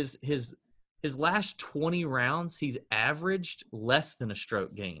strokes. His last 20 rounds, he's averaged less than a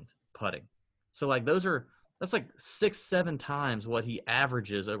stroke gained putting. So like that's like 6-7 times what he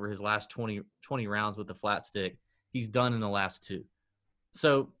averages over his last 20 rounds with the flat stick he's done in the last 2.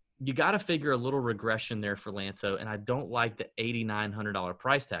 So you got to figure a little regression there for Lanto, and I don't like the $8,900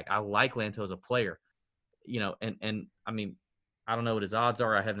 price tag. I like Lanto as a player, and I mean, I don't know what his odds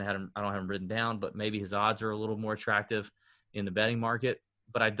are. I don't have him written down, but maybe his odds are a little more attractive in the betting market.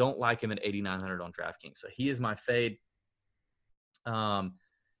 But I don't like him at $8,900 on DraftKings, so he is my fade.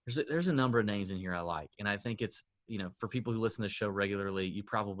 There's a number of names in here I like, and I think it's for people who listen to the show regularly, you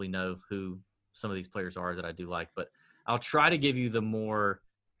probably know who some of these players are that I do like, but I'll try to give you the more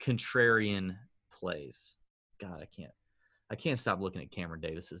contrarian plays. God, I can't stop looking at Cameron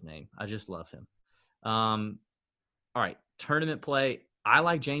Davis's name. I just love him. All right, tournament play. I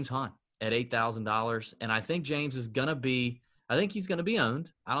like James Hahn at $8,000, and I think James is gonna be. I think he's gonna be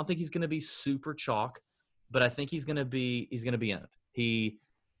owned. I don't think he's gonna be super chalk, but I think he's gonna be owned. His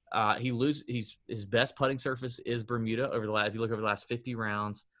best putting surface is Bermuda if you look over the last 50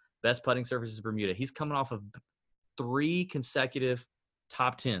 rounds, best putting surface is Bermuda. He's coming off of 3 consecutive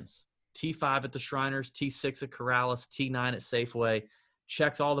top 10s. T5 at the Shriners, T6 at Corrales, T9 at Safeway.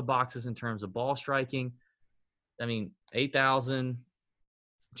 Checks all the boxes in terms of ball striking. I mean, 8,000.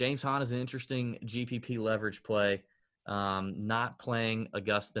 James Hahn is an interesting GPP leverage play. Not playing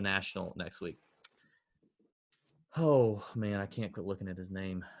Augusta National next week. Oh, man, I can't quit looking at his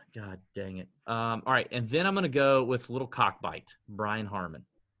name. God dang it. All right, and then I'm going to go with little Cockbite, Brian Harman.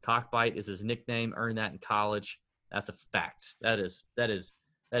 Cockbite is his nickname. Earned that in college. That's a fact. That is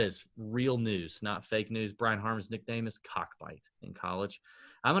real news, not fake news. Brian Harman's nickname is Cockbite in college.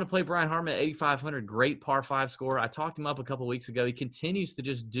 I'm going to play Brian Harman at 8,500. Great par 5 score. I talked him up a couple weeks ago. He continues to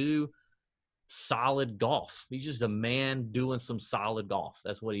just do solid golf. He's just a man doing some solid golf.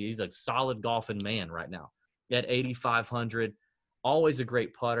 That's what he's a solid golfing man right now. At 8,500, always a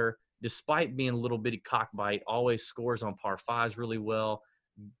great putter. Despite being a little bitty cockbite, always scores on par 5s really well.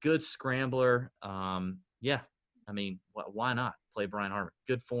 Good scrambler. Yeah, I mean, why not play Brian Harman?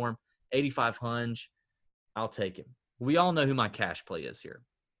 Good form. 8,500. I'll take him. We all know who my cash play is here.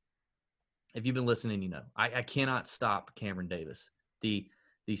 If you've been listening, you know. I cannot stop Cameron Davis. The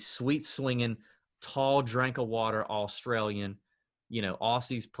sweet swinging, tall drink of water Australian.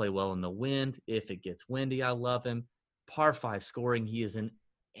 Aussies play well in the wind. If it gets windy, I love him. Par 5 scoring, he is an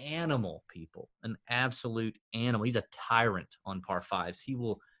animal, people. An absolute animal. He's a tyrant on par 5s. He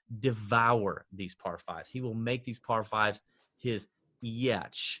will devour these par 5s. He will make these par 5s his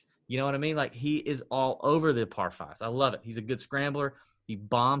yatch. You know what I mean? Like, he is all over the par 5s. I love it. He's a good scrambler. He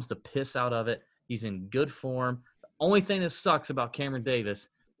bombs the piss out of it. He's in good form. The only thing that sucks about Cameron Davis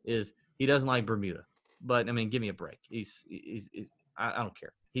is he doesn't like Bermuda. But, I mean, give me a break. I don't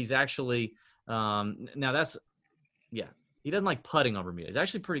care. He's actually now that's – yeah. He doesn't like putting on Bermuda. He's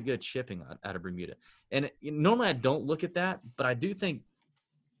actually pretty good chipping out of Bermuda. And normally I don't look at that, but I do think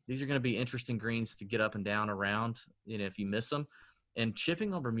these are going to be interesting greens to get up and down around, if you miss them. And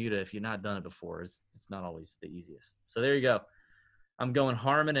chipping on Bermuda, if you've not done it before, it's not always the easiest. So there you go. I'm going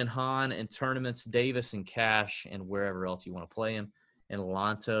Harman and Hahn in tournaments, Davis and Cash, and wherever else you want to play him. And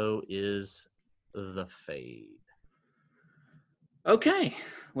Lanto is the fade. Okay.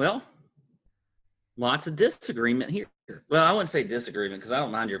 Well, Lots of disagreement here. Well, I wouldn't say disagreement because I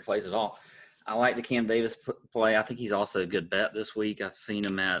don't mind your plays at all. I like the Cam Davis play. I think he's also a good bet this week. I've seen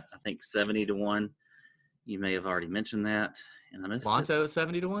him at, I think, 70-1. You may have already mentioned that. And I missed Lonto at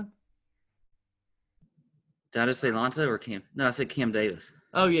 70-1? Did I just say Lonto or Cam? No, I said Cam Davis.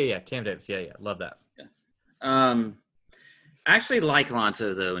 Oh, yeah. Cam Davis. Yeah. Love that. Yeah. I actually like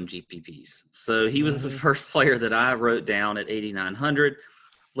Lonto, though, in GPPs. So he was the first player that I wrote down at 8,900.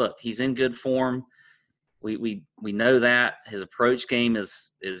 Look, he's in good form. We know that his approach game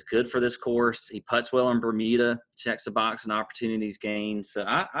is good for this course. He putts well in Bermuda, checks the box and opportunities gained. So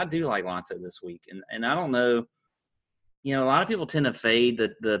I do like Lonzo this week. And I don't know, a lot of people tend to fade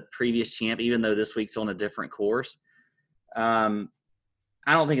the previous champ, even though this week's on a different course.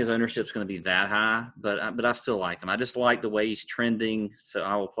 I don't think his ownership is going to be that high, but I still like him. I just like the way he's trending, so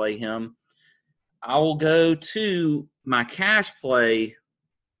I will play him. I will go to my cash play,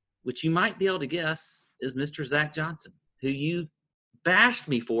 which you might be able to guess is Mr. Zach Johnson, who you bashed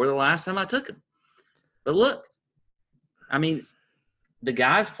me for the last time I took him. But look, I mean, the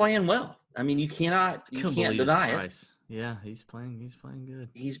guy's playing well. I mean, you can't deny it. Yeah, he's playing good.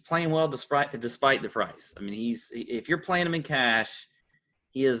 He's playing well despite the price. I mean, if you're playing him in cash,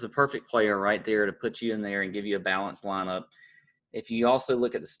 he is the perfect player right there to put you in there and give you a balanced lineup. If you also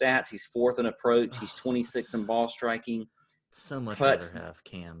look at the stats, he's fourth in approach. He's 26 in ball striking. So much rather have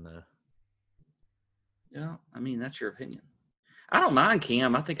Cam, though. Yeah, I mean, that's your opinion. I don't mind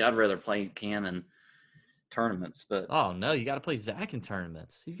Cam. I think I'd rather play Cam in tournaments. But oh, no, you got to play Zach in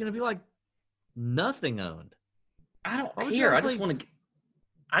tournaments. He's going to be like nothing owned. I don't care. I just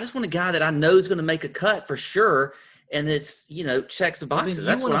want a guy that I know is going to make a cut for sure, and it's checks the boxes.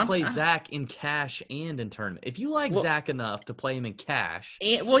 That's what I'm play Zach in cash and in tournament. If you like Zach enough to play him in cash,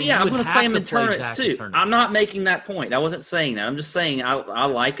 I'm going to play him in tournaments too. I'm not making that point. I wasn't saying that. I'm just saying I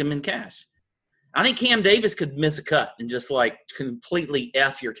like him in cash. I think Cam Davis could miss a cut and just completely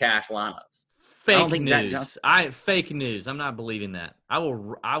F your cash lineups. Fake news. I'm not believing that. I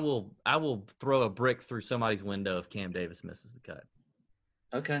will throw a brick through somebody's window if Cam Davis misses the cut.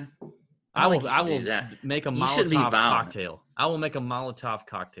 Okay. I will make a Molotov cocktail. I will make a Molotov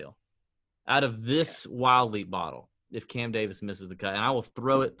cocktail out of this Wild Leap bottle if Cam Davis misses the cut, and I will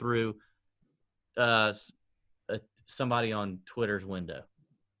throw it through somebody on Twitter's window.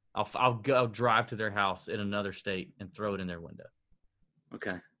 I'll go drive to their house in another state and throw it in their window.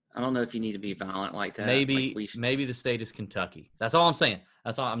 Okay. I don't know if you need to be violent like that. Maybe the state is Kentucky. That's all I'm saying.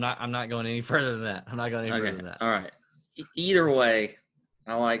 That's all. I'm not going any further than that. I'm not going any further than that. All right. Either way,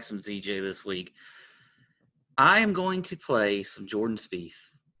 I like some ZJ this week. I am going to play some Jordan Spieth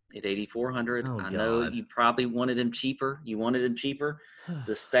at 8,400. I know you probably wanted him cheaper.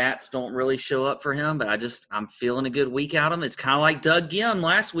 The stats don't really show up for him, but I'm feeling a good week out of him. It's kind of like Doug Gim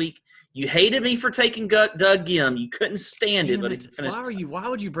last week. You hated me for taking Doug Gim. You couldn't stand it, but he finished. Why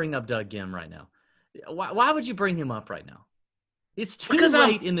would you bring up Doug Gim right now? Why would you bring him up right now? It's too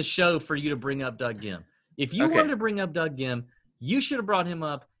late in the show for you to bring up Doug Gim. If you wanted to bring up Doug Gim, you should have brought him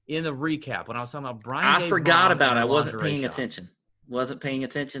up in the recap when I was talking about Brian. I forgot about it. I wasn't paying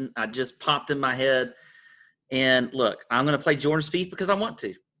attention. I just popped in my head. And look, I'm going to play Jordan Spieth because I want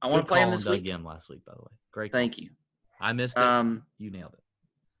to. I want to play him this week. Doug Gim last week, by the way. Great. Thank you. I missed it. You nailed it.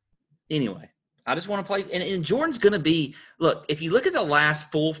 Anyway, I just want to play. And Jordan's going to be – look, if you look at the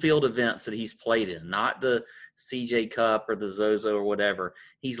last full field events that he's played in, not the CJ Cup or the Zozo or whatever,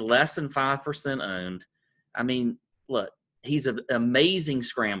 he's less than 5% owned. I mean, look, he's an amazing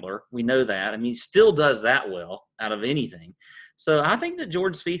scrambler. We know that. I mean, he still does that well out of anything. So I think that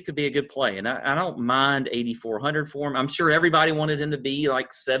Jordan Spieth could be a good play, and I don't mind 8,400 for him. I'm sure everybody wanted him to be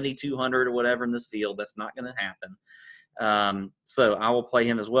like 7,200 or whatever in this field. That's not going to happen. So I will play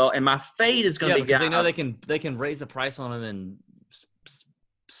him as well. And my fade is going to be because they know they can raise the price on him, and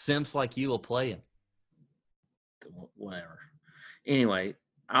simps like you will play him. Whatever. Anyway,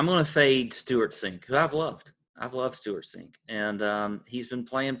 I'm going to fade Stuart Sink, who I've loved. I've loved Stuart Sink, and he's been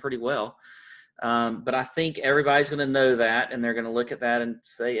playing pretty well. But I think everybody's going to know that, and they're going to look at that and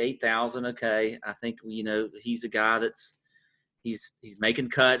say 8,000. Okay, I think he's a guy he's making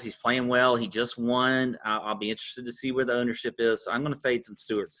cuts. He's playing well. He just won. I'll be interested to see where the ownership is. So I'm going to fade some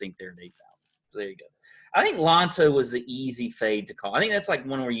Stuart Sink there at 8,000. So there you go. I think Lonto was the easy fade to call. I think that's like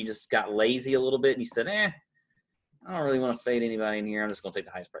one where you just got lazy a little bit and you said, I don't really want to fade anybody in here. I'm just going to take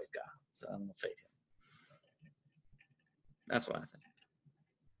the highest price guy. So I'm going to fade him. That's what I think.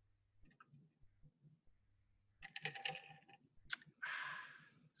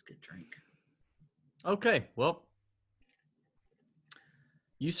 Good drink. Okay, well,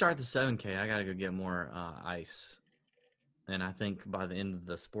 you start the 7K. I gotta go get more ice, and I think by the end of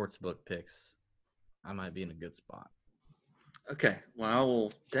the sportsbook picks, I might be in a good spot. Okay, well, I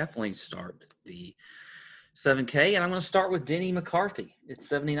will definitely start the 7K, and I'm going to start with Denny McCarthy at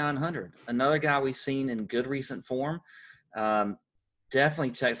 7,900. Another guy we've seen in good recent form.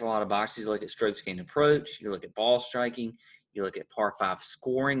 Definitely checks a lot of boxes. You look at strokes gained approach, you look at ball striking, you look at par 5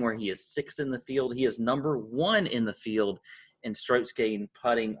 scoring, where he is 6th in the field. He is number 1 in the field in strokes gained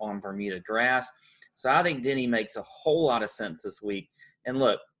putting on Bermuda grass. So I think Denny makes a whole lot of sense this week. And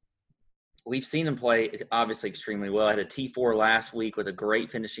look, we've seen him play obviously extremely well. I had a T4 last week with a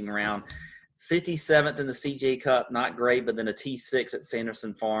great finishing round. 57th in the CJ Cup, not great, but then a T6 at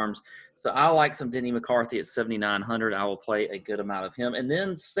Sanderson Farms. So I like some Denny McCarthy at 7,900. I will play a good amount of him. And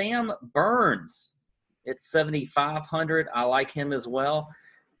then Sam Burns at 7,500. I like him as well.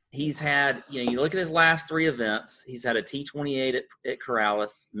 He's had, you look at his last 3 events. He's had a T28 at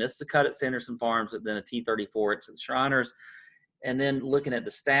Corrales, missed the cut at Sanderson Farms, but then a T34 at the Shriners. And then looking at the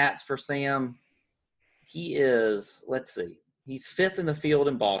stats for Sam, he is, let's see, he's 5th in the field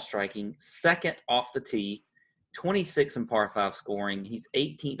in ball striking, 2nd off the tee, 26 in par 5 scoring. He's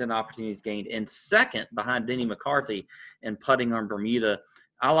 18th in opportunities gained, and 2nd behind Denny McCarthy in putting on Bermuda.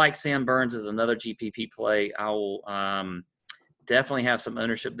 I like Sam Burns as another GPP play. I will definitely have some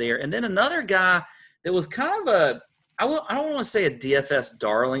ownership there. And then another guy that was kind of I don't want to say a DFS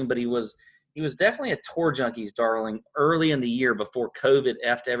darling, but he was definitely a Tour Junkies darling early in the year before COVID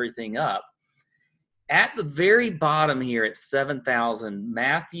effed everything up. At the very bottom here at 7,000,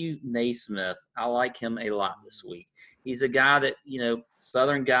 Matthew Naismith, I like him a lot this week. He's a guy that,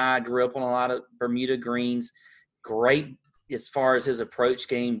 Southern guy, grew up on a lot of Bermuda greens, great as far as his approach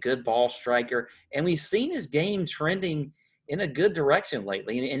game, good ball striker. And we've seen his game trending in a good direction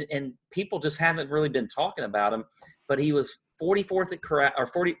lately. And people just haven't really been talking about him. But he was 44th at Corrales, or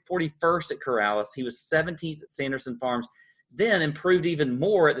 41st at Corrales. He was 17th at Sanderson Farms, then improved even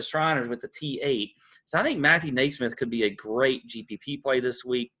more at the Shriners with the T8. So I think Matthew Naismith could be a great GPP play this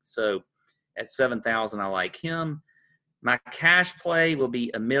week. So at 7,000, I like him. My cash play will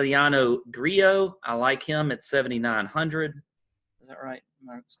be Emiliano Grillo. I like him at 7,900. Is that right? Am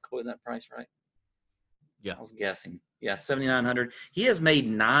I quoting that price right? Yeah. I was guessing. Yeah, 7,900. He has made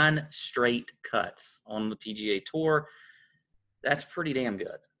 9 straight cuts on the PGA Tour. That's pretty damn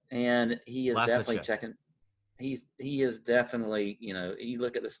good. And he is definitely checking. He is definitely, you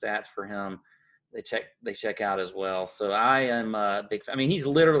look at the stats for him, they check out as well. So I am a big fan. I mean, he's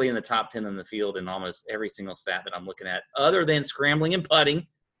literally in the top 10 in the field in almost every single stat that I'm looking at, other than scrambling and putting.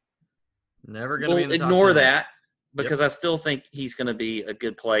 Never going to be in the top 10. Ignore that because I still think he's going to be a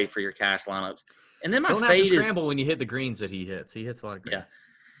good play for your cash lineups. And then my fade have to scramble when you hit the greens that he hits. He hits a lot of greens.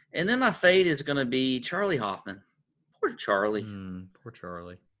 Yeah. And then my fade is going to be Charlie Hoffman. Poor Charlie. Poor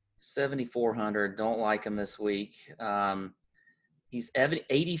Charlie. 7,400. Don't like him this week. He's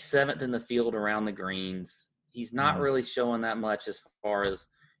 87th in the field around the greens. He's not really showing that much as far as,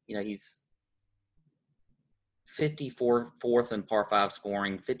 he's 54th in par 5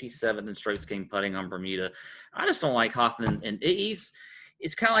 scoring, 57th in strokes gained putting on Bermuda. I just don't like Hoffman. And it's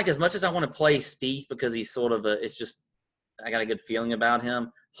kind of like, as much as I want to play Spieth because he's sort of I got a good feeling about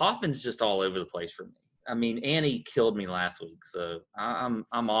him. Hoffman's just all over the place for me. I mean, Annie killed me last week, so I'm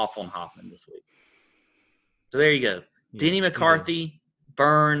off on Hoffman this week. So there you go. Yeah, Denny McCarthy,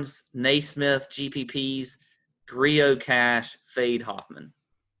 Burns, Naismith, GPPs, Grillo Cash, fade Hoffman.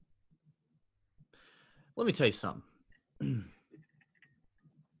 Let me tell you something.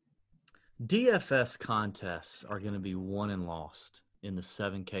 DFS contests are going to be won and lost in the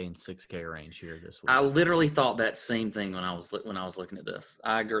 7K and 6K range here this week. I literally thought that same thing when I was looking at this.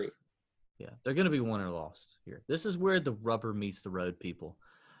 I agree. Yeah, they're going to be won or lost here. This is where the rubber meets the road, people.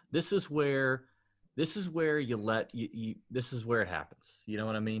 This is where this is where it happens. You know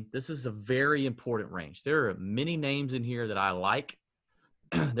what I mean? This is a very important range. There are many names in here that I like.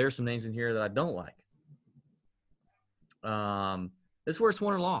 There are some names in here that I don't like. This is where it's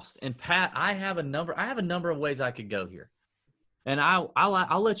won or lost. And Pat, I have a number of ways I could go here. And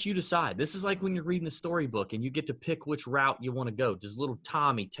I'll let you decide. This is like when you're reading the storybook and you get to pick which route you want to go. Does little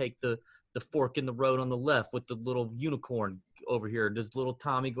Tommy take the fork in the road on the left with the little unicorn over here? Does little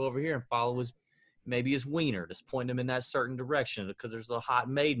Tommy go over here and follow his wiener? Just point him in that certain direction because there's a hot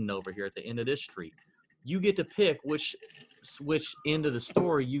maiden over here at the end of this street. You get to pick which end of the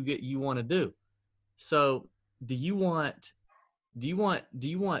story you want to do. So do you want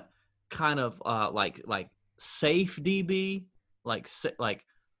kind of like safe DB,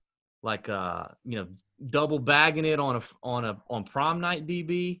 double bagging it on prom night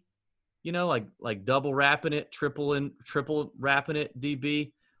DB, like double wrapping it, triple wrapping it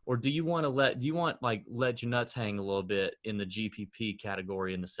DB, or do you want let your nuts hang a little bit in the GPP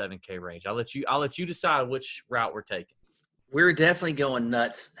category in the 7K range? I'll let you decide which route we're taking. We're definitely going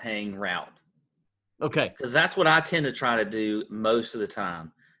nuts hang route. Okay. Because that's what I tend to try to do most of the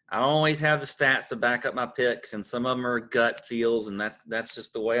time. I don't always have the stats to back up my picks, and some of them are gut feels, and that's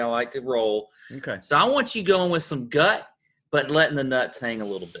just the way I like to roll. Okay. So I want you going with some gut, but letting the nuts hang a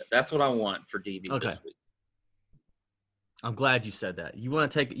little bit. That's what I want for DB this week. I'm glad you said that. You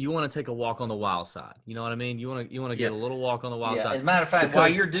want to take a walk on the wild side. You know what I mean? You want to get a little walk on the wild side. As a matter of fact, while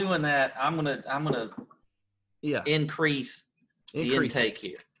you're doing that, I'm gonna increase the intake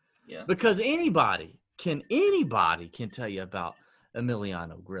here. Yeah. Because anybody can tell you about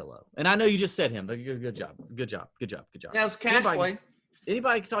Emiliano Grillo. And I know you just said him, but good job. Yeah, it was cash play.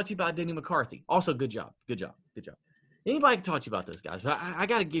 Anybody can talk to you about Denny McCarthy. Also, good job. Anybody can talk to you about those guys. But I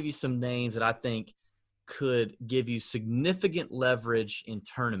got to give you some names that I think could give you significant leverage in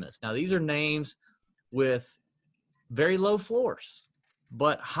tournaments. Now, these are names with very low floors,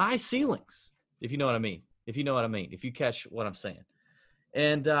 but high ceilings, if you know what I mean. If you catch what I'm saying.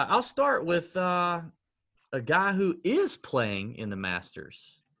 And I'll start with a guy who is playing in the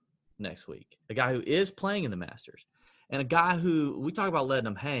Masters next week. A guy who is playing in the Masters. And a guy who, we talk about letting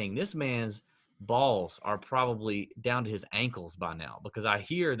him hang. This man's balls are probably down to his ankles by now, because I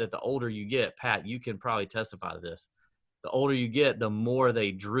hear that the older you get, Pat, you can probably testify to this. The older you get, the more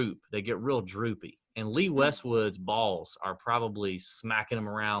they droop. They get real droopy. And Lee Westwood's balls are probably smacking him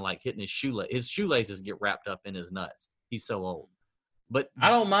around like hitting his shoelace. His shoelaces get wrapped up in his nuts. He's so old. But I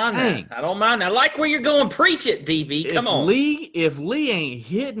don't mind that. I like where you're going. Preach it, DB. Come on. If Lee ain't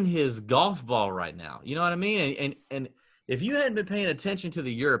hitting his golf ball right now, you know what I mean? And if you hadn't been paying attention to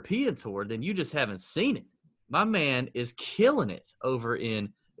the European tour, then you just haven't seen it. My man is killing it over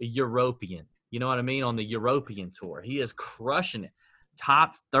in European. You know what I mean? On the European tour. He is crushing it.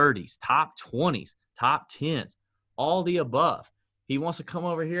 Top 30s, top 20s, top 10s, all the above. He wants to come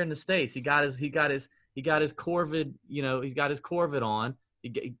over here in the States. He got his Corvid, he's got his Corvid on.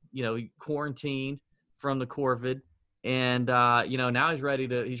 He quarantined from the Corvid, and now he's ready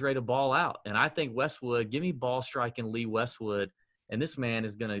to ball out. And I think Westwood, give me ball striking Lee Westwood, and this man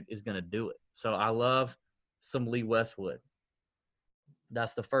is gonna do it. So I love some Lee Westwood.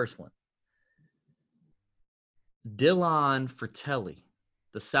 That's the first one. Dylan Fratelli,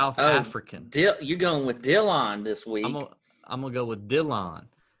 the South African. You're going with Dylan this week. I'm gonna go with Dylan.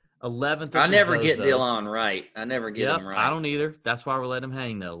 11th. I never get Dylan right. I never get him right. I don't either. That's why we're letting him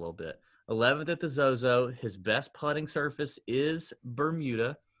hang though a little bit. 11th at the Zozo. His best putting surface is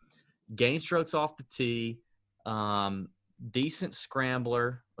Bermuda. Gain strokes off the tee. Decent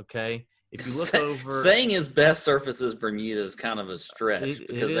scrambler. Okay. If you look over, saying his best surface is Bermuda is kind of a stretch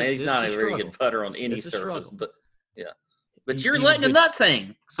because he's not a very good putter on any surface. But yeah. But you're letting the nuts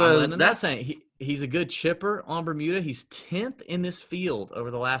hang. So that's saying he's a good chipper on Bermuda. He's 10th in this field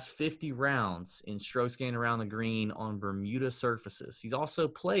over the last 50 rounds in strokes gained around the green on Bermuda surfaces. He's also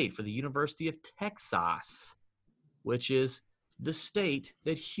played for the University of Texas, which is the state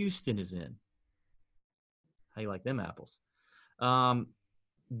that Houston is in. How you like them apples?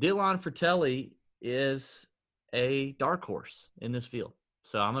 Dylan Fratelli is a dark horse in this field.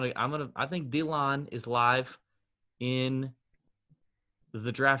 So I think Dylan is live in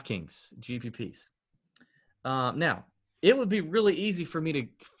the DraftKings GPPs. Now, it would be really easy for me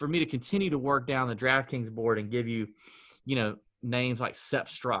to continue to work down the DraftKings board and give you, names like Sepp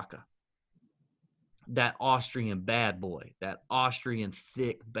Straka, that Austrian bad boy, that Austrian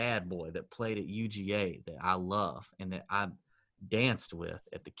thick bad boy that played at UGA that I love and that I danced with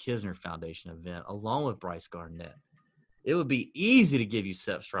at the Kisner Foundation event along with Bryce Garnett. It would be easy to give you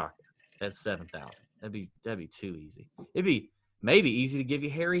Sepp Straka at 7,000. That'd be too easy. It'd be maybe easy to give you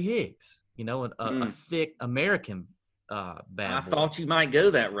Harry Higgs, a thick American bad boy. I thought you might go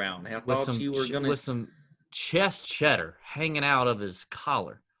that round. I thought you were going to. With some chest cheddar hanging out of his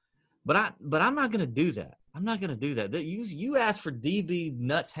collar. But I'm not going to do that. I'm not going to do that. You asked for DB,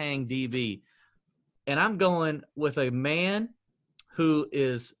 nuts hang DB, and I'm going with a man who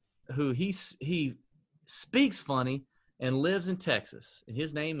speaks funny and lives in Texas. And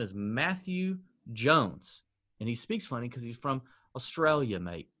his name is Matthew Jones. And he speaks funny because he's from Australia,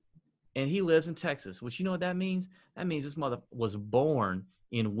 mate. And he lives in Texas, which you know what that means? That means this mother was born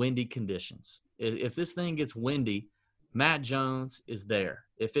in windy conditions. If this thing gets windy, Matt Jones is there.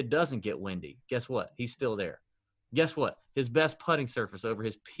 If it doesn't get windy, guess what? He's still there. Guess what? His best putting surface over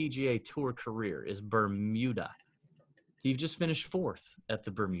his PGA Tour career is Bermuda. He just finished 4th at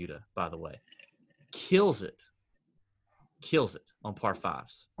the Bermuda, by the way. Kills it on par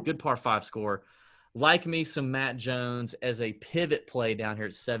fives. Good par 5 score. Like me some Matt Jones as a pivot play down here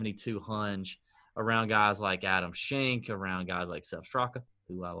at 72 hunch around guys like Adam Schenk, around guys like Seth Straka,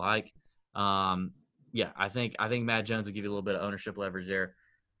 who I like. I think Matt Jones will give you a little bit of ownership leverage there.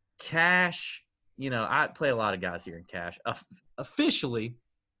 Cash, I play a lot of guys here in cash. Officially,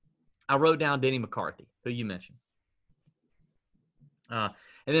 I wrote down Denny McCarthy, who you mentioned. And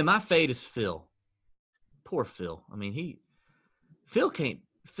then my fade is Phil. Poor Phil. I mean,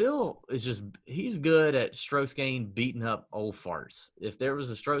 Phil is just – he's good at strokes gained beating up old farts. If there was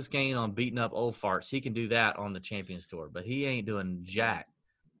a strokes gain on beating up old farts, he can do that on the Champions Tour. But he ain't doing jack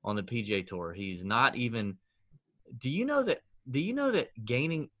on the PGA Tour. He's not even – do you know that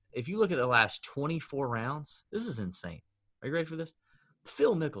gaining – if you look at the last 24 rounds, this is insane. Are you ready for this?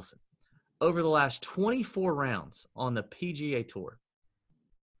 Phil Mickelson, over the last 24 rounds on the PGA Tour,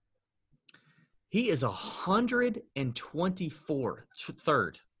 he is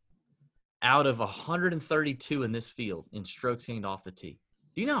 124th out of 132 in this field in strokes gained off the tee.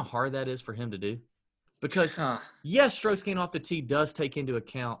 Do you know how hard that is for him to do? Because, yes, strokes gained off the tee does take into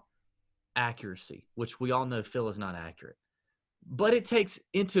account accuracy, which we all know Phil is not accurate. But it takes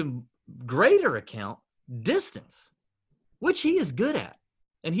into greater account distance, which he is good at.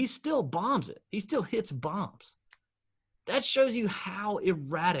 And he still bombs it. He still hits bombs. That shows you how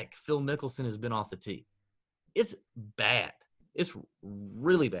erratic Phil Mickelson has been off the tee. It's bad. It's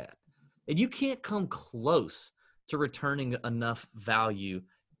really bad. And you can't come close to returning enough value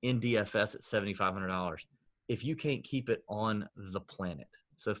in DFS at $7,500 if you can't keep it on the planet.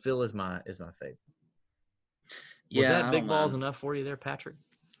 So Phil is my fave. Was that big balls enough for you there, Patrick?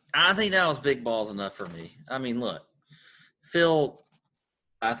 I think that was big balls enough for me. I mean, look, Phil –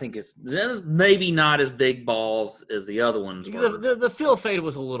 I think it's maybe not as big balls as the other ones were. The Phil fade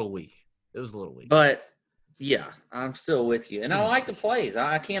was a little weak. It was a little weak. But, yeah, I'm still with you. And I like the plays.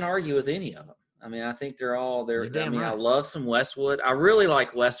 I can't argue with any of them. I mean, I think they're all there. I mean, right. I love some Westwood. I really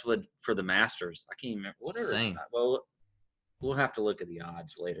like Westwood for the Masters. I can't remember. Whatever. Well, we'll have to look at the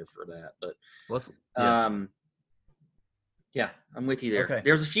odds later for that. But, yeah, I'm with you there. Okay.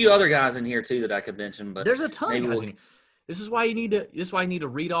 There's a few other guys in here, too, that I could mention. But there's a ton of guys in here. This is why you need to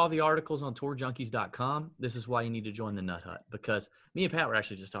read all the articles on tourjunkies.com. This is why you need to join the Nut Hut, because me and Pat were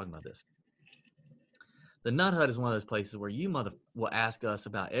actually just talking about this. The Nut Hut is one of those places where you will ask us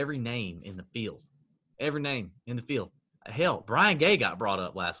about every name in the field. Every name in the field. Hell, Brian Gay got brought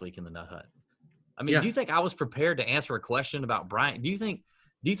up last week in the Nut Hut. I mean, Do you think I was prepared to answer a question about Brian? Do you think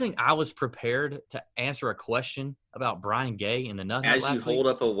I was prepared to answer a question about Brian Gay in the Nut Hut last week? As you hold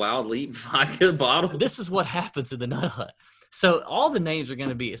up a Wild Leap vodka bottle? This is what happens in the Nut Hut. So all the names are going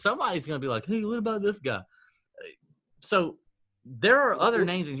to be – somebody's going to be like, hey, what about this guy? So there are other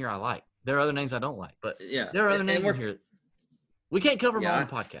names in here I like. There are other names I don't like. But there are other names in here. We can't cover them all on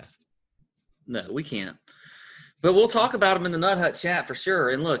the podcast. No, we can't. But we'll talk about them in the Nut Hut chat for sure.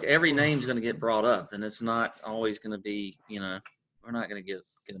 And, look, every name's going to get brought up, and it's not always going to be, we're not going to get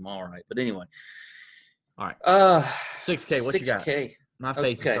them all right. But anyway. All right. 6K, what 6K. You got? My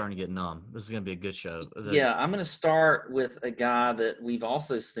face is starting to get numb. This is going to be a good show. I'm going to start with a guy that we've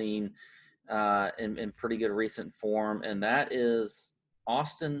also seen in pretty good recent form, and that is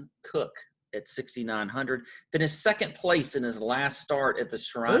Austin Cook at 6,900. Finished second place in his last start at the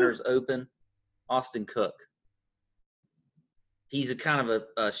Shriners Open. Austin Cook. He's a kind of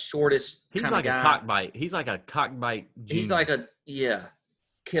a shortest kind of guy. He's like a cockbite junior. He's like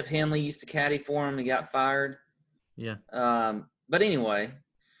Kip Henley used to caddy for him. He got fired. Yeah. But anyway,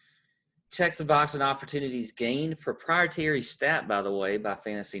 checks the box and opportunities gained. Proprietary stat, by the way, by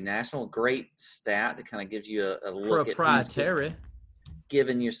Fantasy National. Great stat that kind of gives you a look at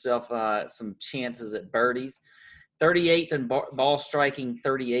giving yourself some chances at birdies. 38th in ball striking,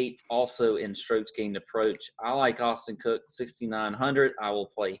 38th also in strokes gained approach. I like Austin Cook, 6,900. I will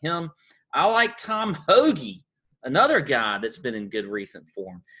play him. I like Tom Hoge, another guy that's been in good recent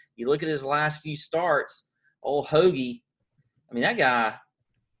form. You look at his last few starts, old Hoge, I mean, that guy,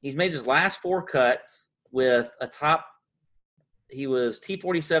 he's made his last 4 cuts with a top – he was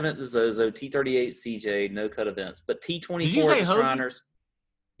T47 at the Zozo, T38 CJ, no cut events. But T24 at the Shriners.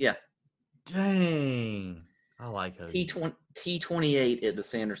 Yeah. Dang. I like Hoge. T28 at the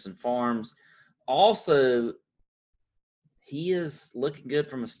Sanderson Farms. Also, he is looking good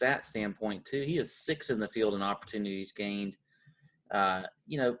from a stat standpoint, too. He is 6th in the field in opportunities gained.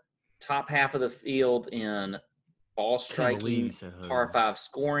 Top half of the field in ball striking, par 5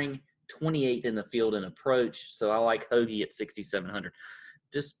 scoring, 28th in the field in approach. So I like Hoge at 6,700.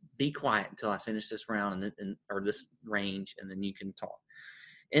 Just be quiet until I finish this round or this range, and then you can talk.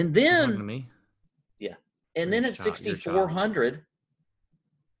 And then, me? yeah. And then at 6,400,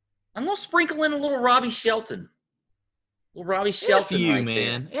 I'm gonna sprinkle in a little Robbie Shelton. Little Robbie Shelton, F you, right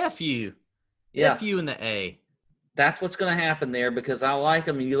man. there. F you. Yeah. F you in the A. That's what's going to happen there because I like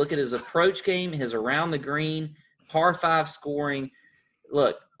him. You look at his approach game, his around the green, par 5 scoring.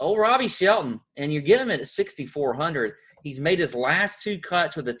 Look, old Robbie Shelton, and you get him at 6,400. He's made his last 2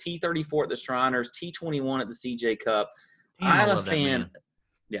 cuts with a T34 at the Shriners, T21 at the CJ Cup. Damn, I'm I a love fan. That man.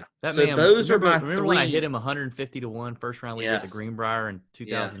 Yeah. That so man, those remember, are my remember 3. when I hit him 150-1 first round leader at the Yes. Greenbrier in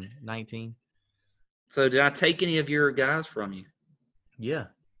 2019? So did I take any of your guys from you? Yeah.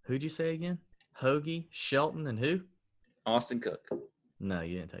 Who'd you say again? Hoagie, Shelton, and who? Austin Cook. No,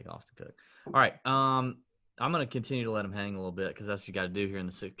 you didn't take Austin Cook. All right. I'm going to continue to let him hang a little bit because that's what you got to do here in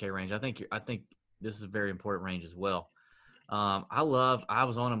the 6K range. I think this is a very important range as well. I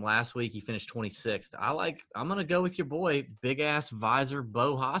was on him last week. He finished 26th. I'm going to go with your boy, big ass visor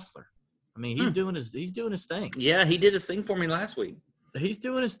Bo Hostler. I mean, he's doing his thing. Yeah, he did his thing for me last week. He's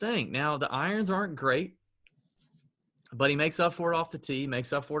doing his thing. Now, the irons aren't great, but he makes up for it off the tee,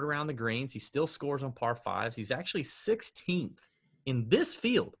 makes up for it around the greens. He still scores on par 5s. He's actually 16th in this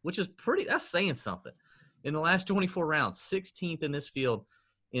field, which is that's saying something. In the last 24 rounds, 16th in this field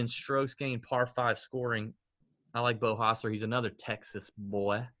in strokes gained par 5 scoring. I like Bo Hostler. He's another Texas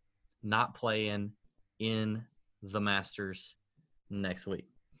boy, not playing in the Masters next week.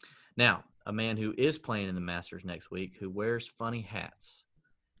 Now, a man who is playing in the Masters next week, who wears funny hats,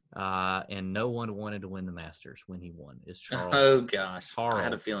 and no one wanted to win the Masters when he won, is Charles. Oh, gosh. Charles I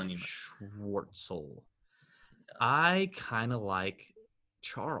had a feeling you might. Schwartzel. I kind of like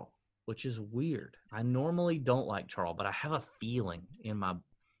Charles, which is weird. I normally don't like Charles, but I have a feeling in my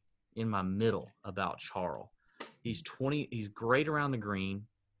middle about Charles. He's great around the green,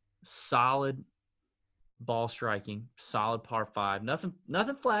 solid ball striking, solid par 5. Nothing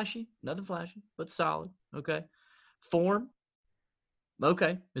flashy, but solid. Okay. Form,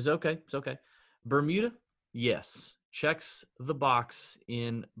 okay. It's okay. Bermuda, yes. Checks the box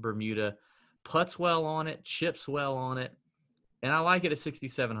in Bermuda. Putts well on it, chips well on it. And I like it at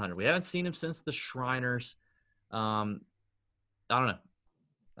 6,700. We haven't seen him since the Shriners. I don't know.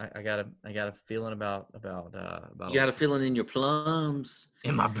 I got a feeling about. You got a feeling in your plums.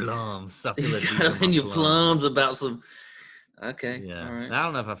 In my plums, I feel it in your plums about some. Okay, yeah. all right. I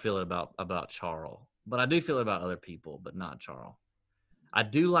don't know if I feel it about Charles, but I do feel it about other people, but not Charles. I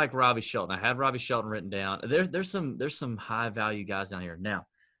do like Robbie Shelton. I have Robbie Shelton written down. There's some high value guys down here. Now,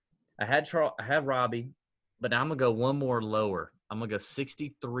 I had Robbie, but now I'm gonna go one more lower. I'm gonna go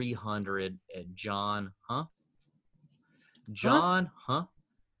 6,300 at John. John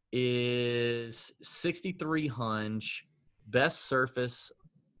is 6,300. Best surface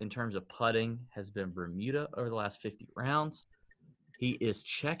in terms of putting has been Bermuda over the last 50 rounds. He is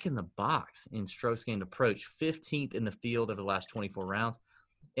checking the box in strokes gained approach, 15th in the field over the last 24 rounds,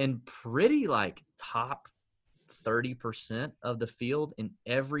 and pretty top 30% of the field in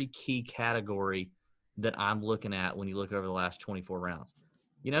every key category that I'm looking at when you look over the last 24 rounds.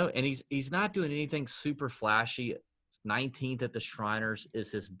 And he's not doing anything super flashy. 19th at the Shriners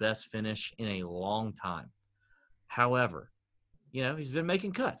is his best finish in a long time. However, he's been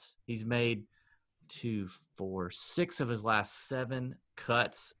making cuts. He's made 2, 4, 6 of his last 7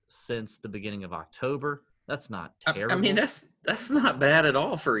 cuts since the beginning of October. That's not terrible. I mean, that's not bad at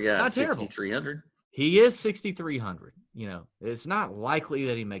all for a guy at 6,300. He is 6,300. It's not likely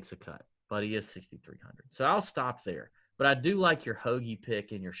that he makes a cut, but he is 6,300. So I'll stop there. But I do like your Hoagie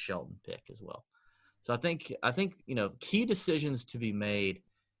pick and your Shelton pick as well. So I think key decisions to be made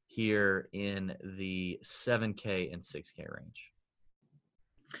here in the 7K and 6K range.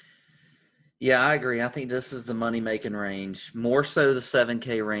 Yeah, I agree. I think this is the money-making range, more so the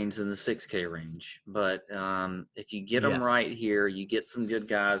 7K range than the 6K range. But if you get them right here, you get some good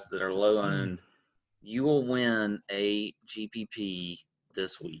guys that are low-owned, you will win a GPP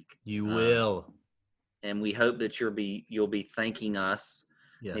this week. You will. And we hope that you'll be thanking us,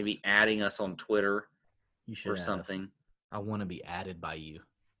 maybe adding us on Twitter or something. I want to be added by you.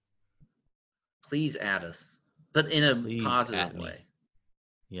 Please add us, but in a positive way.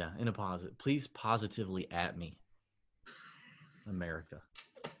 Yeah, in a positive. Please positively at me, America.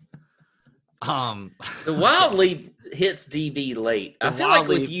 The Wild Leap hits DB late. I feel like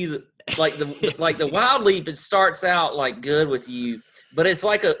with you, the Wild Leap, it starts out good with you, but it's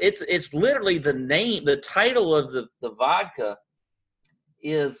it's literally the title of the vodka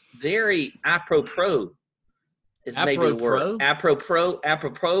is very apropos. Is maybe the word.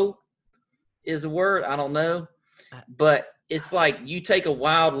 Apropos is the word. I don't know, but it's like you take a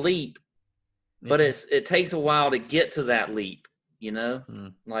wild leap, but it takes a while to get to that leap.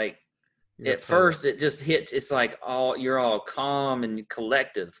 At first it just hits. It's like you're all calm and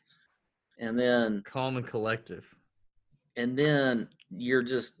collective, and then calm and collective. And then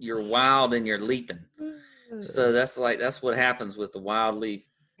you're wild and you're leaping. So that's what happens with the wild leap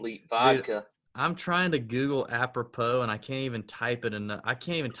vodka. Dude, I'm trying to Google apropos, and I can't even type it enough. I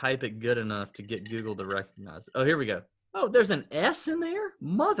can't even type it good enough to get Google to recognize. Oh, here we go. Oh, there's an S in there?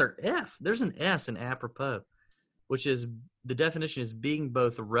 Mother F. There's an S in apropos, which is the definition is being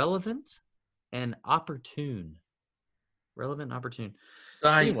both relevant and opportune. Relevant and opportune. So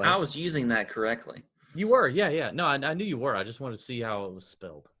Anyway, I was using that correctly. You were, yeah. No, I knew you were. I just wanted to see how it was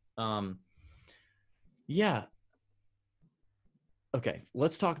spelled. Yeah. Okay,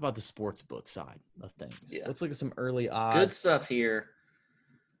 let's talk about the sports book side of things. Yeah. Let's look at some early odds. Good stuff here.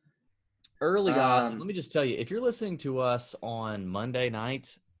 Early odds. Let me just tell you, if you're listening to us on Monday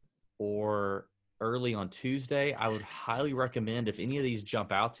night or early on Tuesday, I would highly recommend if any of these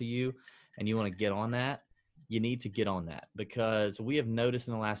jump out to you and you want to get on that, you need to get on that, because we have noticed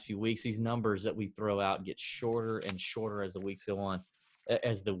in the last few weeks these numbers that we throw out get shorter and shorter as the weeks go on,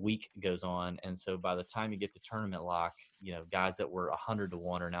 as the week goes on. And so by the time you get to tournament lock, you know, guys that were 100 to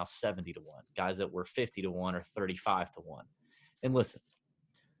 1 are now 70 to 1. Guys that were 50 to 1 are 35 to 1. And listen,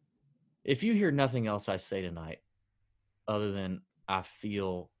 if you hear nothing else I say tonight other than I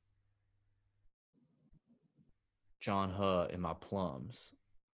feel John Huh in my plums,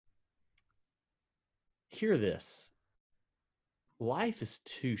 hear this. Life is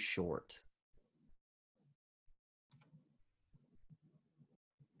too short.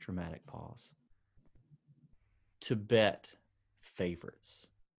 Dramatic pause. To bet favorites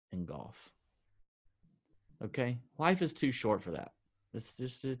in golf. Okay? Life is too short for that.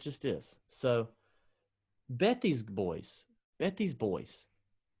 It just is. So bet these boys. Bet these boys.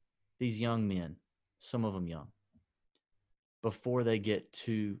 These young men. Some of them young. Before they get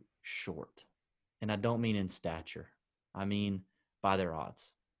too short. And I don't mean in stature. I mean by their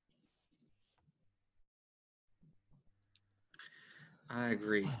odds. I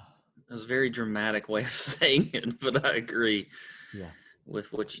agree. It was a very dramatic way of saying it, but I agree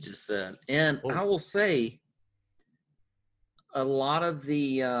with what you just said. And I will say, a lot of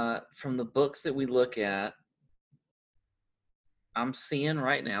the from the books that we look at, I'm seeing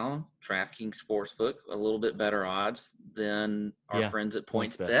right now DraftKings Sportsbook a little bit better odds than our friends at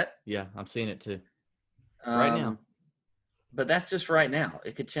PointsBet. Yeah, I'm seeing it too. Right now. But that's just right now.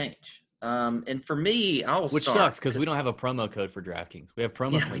 It could change. And for me, Which sucks because we don't have a promo code for DraftKings. We have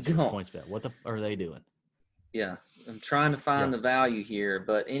promo codes for PointsBet. What the are they doing? Yeah, I'm trying to find the value here.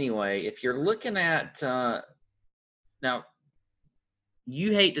 But anyway, if you're looking at now,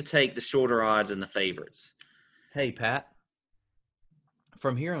 you hate to take the shorter odds and the favorites. Hey, Pat.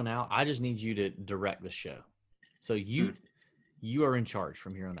 From here on out, I just need you to direct the show. So you are in charge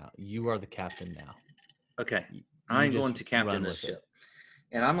from here on out. You are the captain now. Okay. I'm going to captain this ship.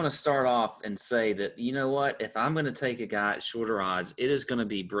 And I'm going to start off and say that, you know what? If I'm going to take a guy at shorter odds, it is going to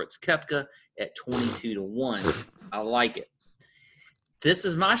be Brooks Koepka at 22 to 1. I like it. This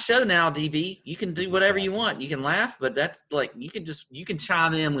is my show now, DB. You can do whatever you want. You can laugh, but that's like you can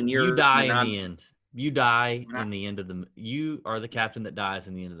chime in when you're. You die in the end. You die in the end of the. You are the captain that dies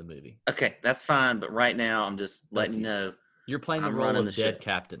in the end of the movie. Okay, that's fine. But right now, I'm just letting you know. You're playing the role of dead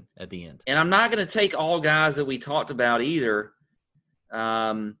captain at the end. And I'm not going to take all guys that we talked about either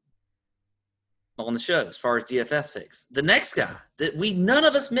on the show as far as DFS picks. The next guy that none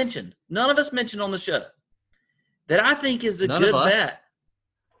of us mentioned on the show that I think is a good bet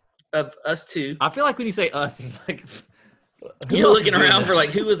of us two. I feel like when you say us, like you're looking around for like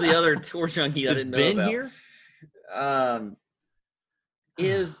who was the other tour junkie I didn't know Ben about. Here?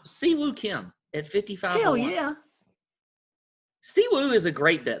 Is Siwoo Kim at 55. Hell yeah. Siwoo is a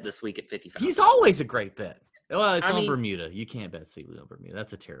great bet this week at 55. He's always a great bet. Well, it's on Bermuda. You can't bet Siwoo on Bermuda.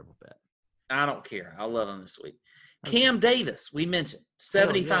 That's a terrible bet. I don't care. I love him this week. Cam Davis, we mentioned,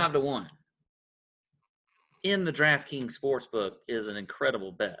 75 to 1. In the DraftKings Sportsbook is an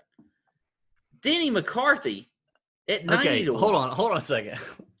incredible bet. Denny McCarthy at 90 to 1. Hold on a second.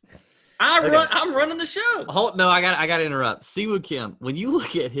 I'm running the show. I got to interrupt. Siwoo Kim, when you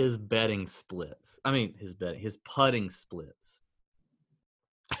look at his betting splits, his putting splits.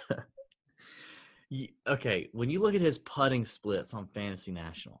 Okay, when you look at his putting splits on Fantasy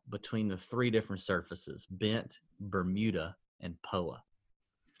National between the three different surfaces, Bent, Bermuda, and POA.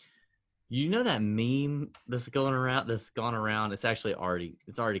 You know that meme that's gone around, it's actually already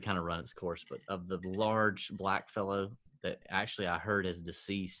kind of run its course, but of the large black fellow that actually I heard is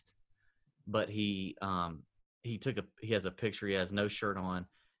deceased, but he has a picture, he has no shirt on,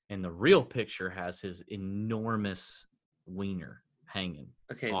 and the real picture has his enormous wiener hanging.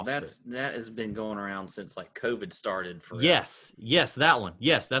 Okay, that has been going around since like COVID started. Yes, that one.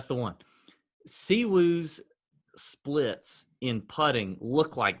 Yes, that's the one. Siwoo's splits in putting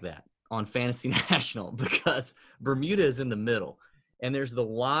look like that on Fantasy National because Bermuda is in the middle. And there's the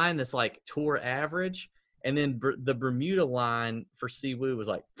line that's like tour average. And then the Bermuda line for Siwoo was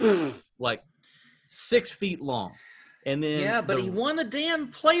like 6 feet long. And then Yeah, but he won the damn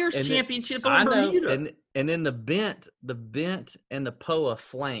Players Championship I on know, Bermuda. and then the bent and the POA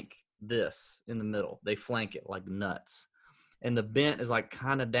flank this in the middle. They flank it like nuts. And the bent is like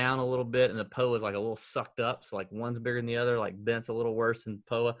kind of down a little bit, and the POA is like a little sucked up. So like one's bigger than the other, like bent's a little worse than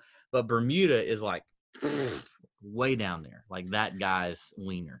POA. But Bermuda is like way down there. Like that guy's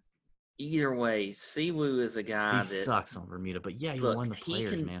wiener. Either way, Siwoo is a guy He sucks on Bermuda. But yeah, he won the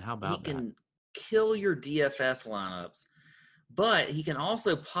Players, man. How about he can kill your DFS lineups, but he can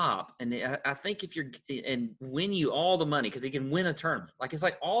also pop. And I think if you're and win you all the money because he can win a tournament. Like it's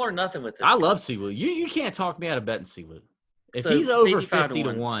like all or nothing with this. I love Siwoo. You can't talk me out of betting Siwoo. If So he's over 55 50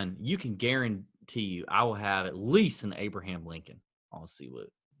 to 1, you can guarantee you I will have at least an Abraham Lincoln on Siwoo.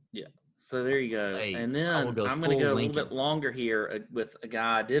 Yeah. So there you go. Hey, and then I'm going to go a little bit longer here with a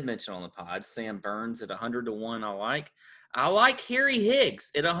guy I did mention on the pod, Sam Burns at 100 to 1. I like Harry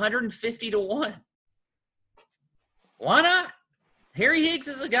Higgs at 150 to 1. Why not? Harry Higgs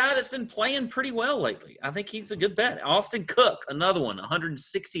is a guy that's been playing pretty well lately. I think he's a good bet. Austin Cook, another one,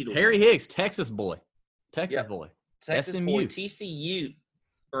 160 to 1. Harry Higgs, Texas boy. Texas SMU. boy, TCU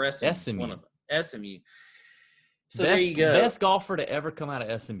or SMU. SMU. One of them. SMU. So there you go. Best golfer to ever come out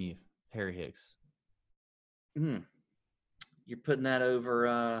of SMU, Harry Higgs. You're putting that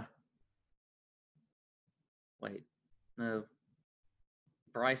over wait. No.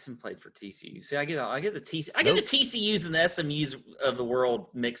 Bryson played for TCU. See, I get the TCUs and the SMUs of the world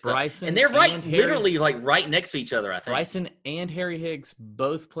mixed Bryson up. And they're literally like right next to each other, I think. Bryson and Harry Higgs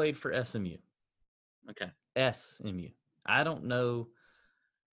both played for SMU. Okay. SMU. I don't know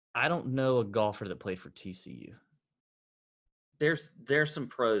a golfer that played for TCU. There's some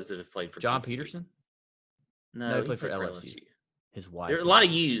pros that have played for John TCU. Peterson? No, he played for LSU. His wife. There are a lot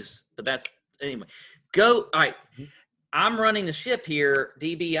of U's, but that's anyway. Go. All right. I'm running the ship here.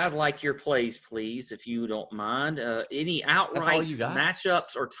 DB, I'd like your plays, please, if you don't mind. Any outright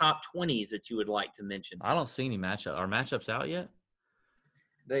matchups or top 20s that you would like to mention? I don't see any matchup. Are matchups out yet?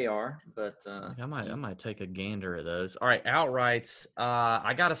 They are, but I might take a gander at those. All right, outrights.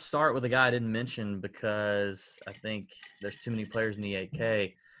 I got to start with a guy I didn't mention because I think there's too many players in the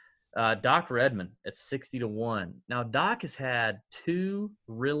 8K. Doc Redman at 60 to 1. Now, Doc has had 2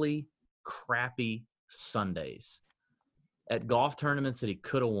 really crappy Sundays at golf tournaments that he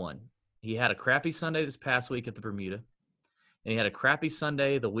could have won. He had a crappy Sunday this past week at the Bermuda, and he had a crappy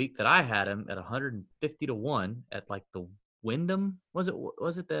Sunday the week that I had him at 150 to 1 at like the Wyndham. Was it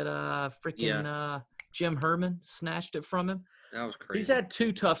that freaking Jim Herman snatched it from him? That was crazy. He's had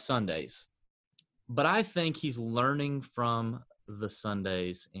 2 tough Sundays, but I think he's learning from the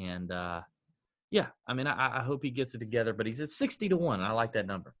Sundays, and I hope he gets it together. But he's at 60 to 1. I like that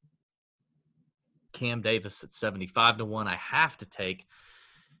number. Cam Davis at 75 to 1. I have to take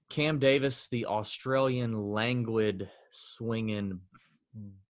Cam Davis, the Australian languid swinging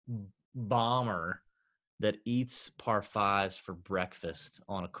bomber that eats par 5s for breakfast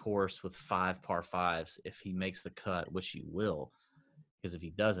on a course with 5 par 5s if he makes the cut, which he will. Because if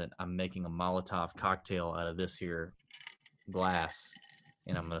he doesn't, I'm making a Molotov cocktail out of this here glass,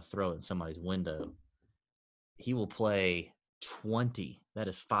 and I'm going to throw it in somebody's window. He will play 20. That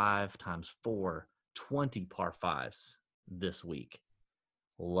is 5 times 4. 20 par 5s this week.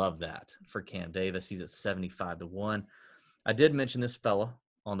 Love that for Cam Davis. He's at 75 to 1. I did mention this fella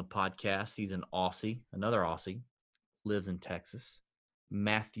on the podcast. He's an Aussie, another Aussie, lives in Texas.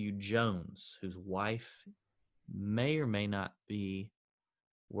 Matthew Jones, whose wife may or may not be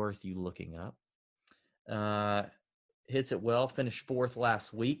worth you looking up. Hits it well, finished 4th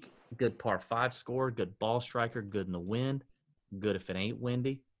last week. Good par 5 score, good ball striker, good in the wind, good if it ain't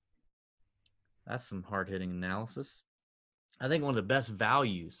windy. That's some hard-hitting analysis. I think one of the best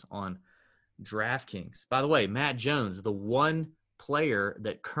values on DraftKings. By the way, Matt Jones, the one player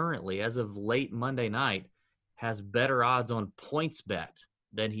that currently, as of late Monday night, has better odds on PointsBet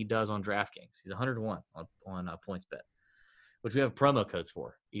than he does on DraftKings. He's 101 on PointsBet, which we have promo codes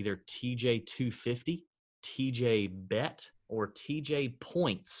for. Either TJ250, TJBet, or TJ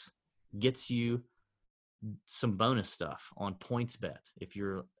Points gets you some bonus stuff on PointsBet if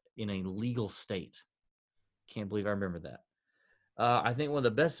you're in a legal state. Can't believe I remember that. I think one of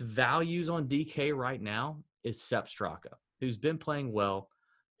the best values on DK right now is Sepp Straka, who's been playing well,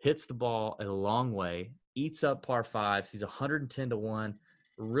 hits the ball a long way, eats up par 5s. He's 110 to 1.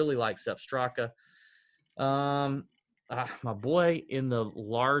 Really like Sepp Straka. my boy in the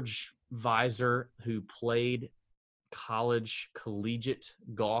large visor who played collegiate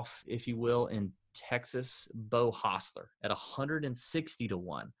golf, if you will, in Texas, Bo Hostler at 160 to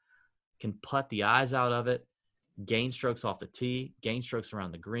 1 can putt the eyes out of it, gain strokes off the tee, gain strokes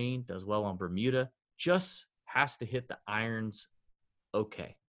around the green, does well on Bermuda, just has to hit the irons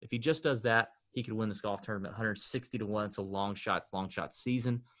okay. If he just does that, he could win this golf tournament 160 to 1. It's a long shot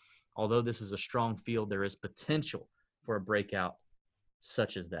season. Although this is a strong field, there is potential for a breakout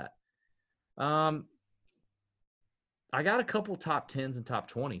such as that. I got a couple top 10s and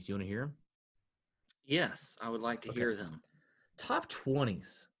top 20s. You want to hear them? Yes, I would like to hear them. Top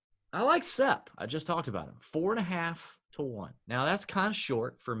 20s. I like Sepp. I just talked about him. 4.5 to 1. Now, that's kind of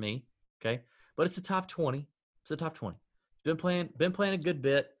short for me, okay? But it's a top 20. It's a top 20. He's been playing a good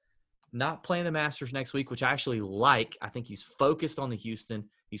bit. Not playing the Masters next week, which I actually like. I think he's focused on the Houston.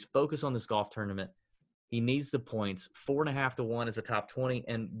 He's focused on this golf tournament. He needs the points. 4.5 to 1 is a top 20.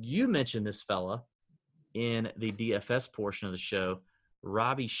 And you mentioned this fella in the DFS portion of the show,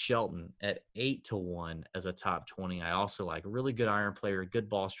 Robbie Shelton at 8 to 1 as a top 20. I also like. Really good iron player, good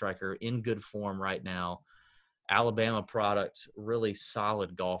ball striker, in good form right now. Alabama product, really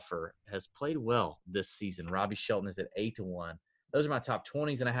solid golfer, has played well this season. Robbie Shelton is at 8 to 1. Those are my top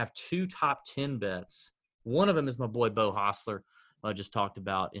 20s, and I have 2 top 10 bets. One of them is my boy Bo Hostler, I just talked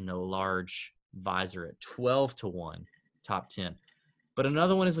about in the large visor at 12 to 1, top 10. But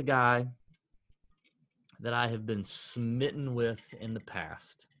another one is a guy that I have been smitten with in the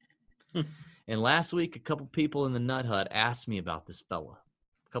past. And last week, a couple people in the Nut Hut asked me about this fella.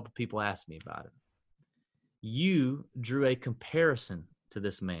 A couple people asked me about it. You drew a comparison to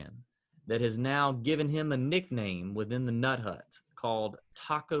this man that has now given him a nickname within the Nut Hut called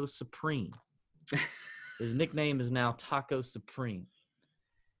Taco Supreme. His nickname is now Taco Supreme.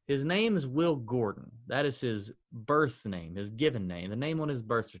 His name is Will Gordon. That is his birth name, his given name, the name on his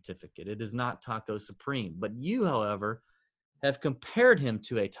birth certificate. It is not Taco Supreme. But you, however, have compared him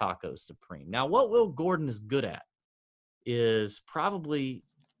to a Taco Supreme. Now, what Will Gordon is good at is probably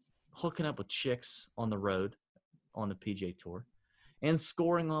hooking up with chicks on the road on the PGA Tour and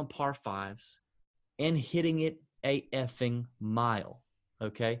scoring on par fives and hitting it a effing mile,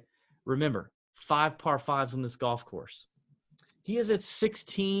 okay? Remember, 5 par fives on this golf course. He is at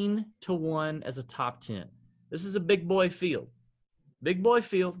 16 to 1 as a top 10. This is a big boy field. Big boy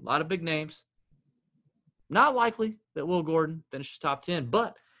field, a lot of big names. Not likely that Will Gordon finishes top 10,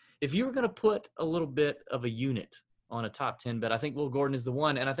 but if you were going to put a little bit of a unit on a top 10 bet, I think Will Gordon is the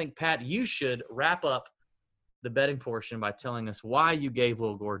one. And I think, Pat, you should wrap up the betting portion by telling us why you gave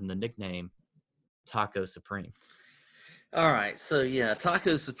Will Gordon the nickname Taco Supreme. All right, so yeah,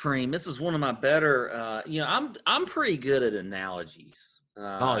 Taco Supreme. This is one of my better. I'm pretty good at analogies.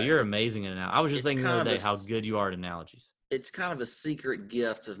 You're amazing at analogies. I was just thinking the other day how good you are at analogies. It's kind of a secret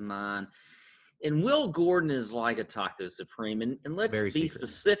gift of mine. And Will Gordon is like a Taco Supreme, and let's be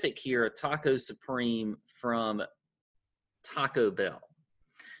specific here. A Taco Supreme from Taco Bell.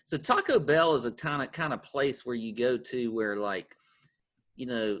 So Taco Bell is a kind of place where you go to where, like, you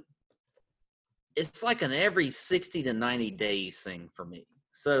know, it's like an every 60 to 90 days thing for me.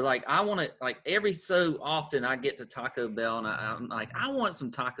 So, like, I want to, like, every so often I get to Taco Bell and I'm like, I want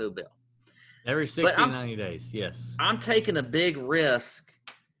some Taco Bell. Every 60 to 90 days, yes. I'm taking a big risk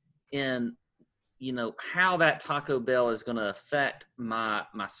in, you know, how that Taco Bell is going to affect my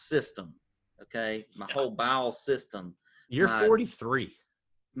system, okay? My whole bowel system. You're 43.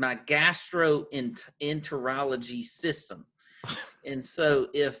 My gastroenterology system. And so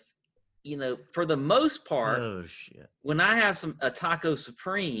if, you know, for the most part, when I have a Taco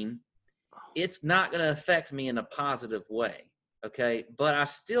Supreme, it's not going to affect me in a positive way, okay? But I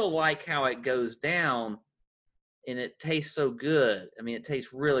still like how it goes down, and it tastes so good. I mean, it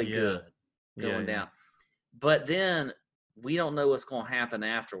tastes really good going down. But then we don't know what's going to happen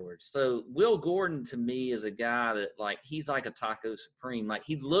afterwards. So Will Gordon, to me, is a guy that, like, he's like a Taco Supreme. Like,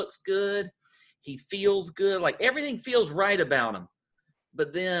 he looks good. He feels good. Like, everything feels right about him.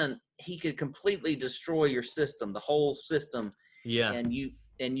 But then he could completely destroy your system, the whole system. Yeah. And you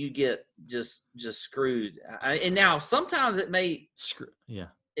get just screwed. And now sometimes it may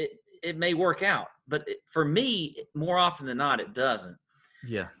it may work out, but for me, more often than not, it doesn't.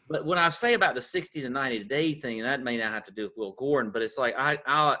 Yeah. But when I say about the 60 to 90 day thing, that may not have to do with Will Gordon, but it's like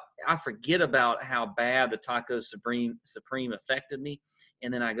I forget about how bad the Taco Supreme affected me,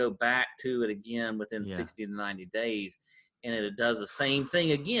 and then I go back to it again within 60 to 90 days. And it does the same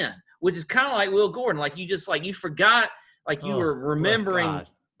thing again, which is kind of like Will Gordon. Like, you just, like, you forgot, like, you were remembering.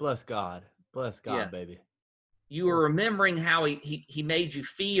 Bless God, baby. You were remembering how he made you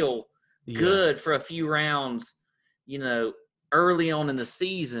feel good for a few rounds, early on in the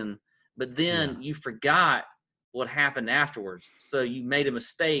season, but then you forgot what happened afterwards. So you made a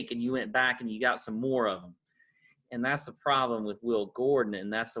mistake and you went back and you got some more of them. And that's the problem with Will Gordon,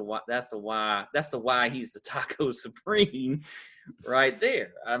 and that's the why he's the Taco Supreme right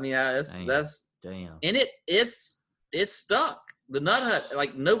there. I mean, that's damn. And it's stuck. The Nut Hut,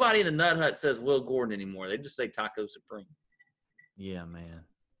 like nobody in the Nut Hut says Will Gordon anymore. They just say Taco Supreme. Yeah, man.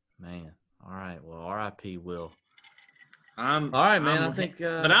 All right, well, R.I.P. Will. All right, man. I think,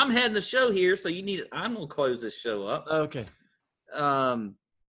 but I'm heading the show here, so I'm gonna close this show up. Okay.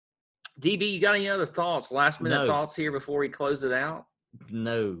 DB, you got any other thoughts? Last minute thoughts here before we close it out?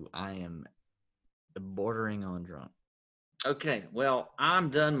 No, I am bordering on drunk. Okay, well, I'm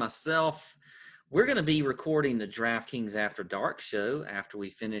done myself. We're going to be recording the DraftKings After Dark show after we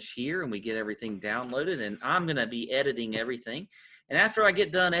finish here and we get everything downloaded, and I'm going to be editing everything. And after I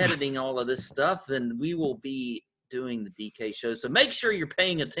get done editing all of this stuff, then we will be doing the DK show. So make sure you're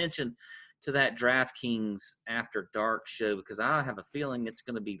paying attention to that DraftKings After Dark show, because I have a feeling it's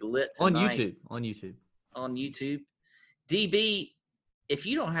going to be lit tonight. On YouTube. DB, if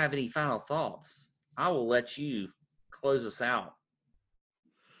you don't have any final thoughts, I will let you close us out.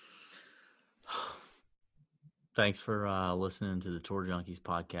 Thanks for listening to the Tour Junkies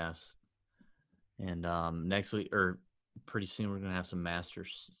podcast. And next week, or pretty soon, we're going to have some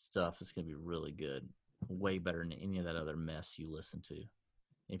Masters stuff. It's going to be really good. Way better than any of that other mess you listen to.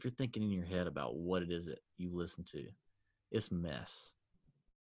 And if you're thinking in your head about what it is that you listen to, it's mess.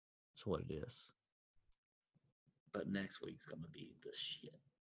 That's what it is. But next week's going to be the shit.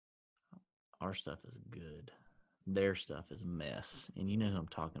 Our stuff is good. Their stuff is mess. And you know who I'm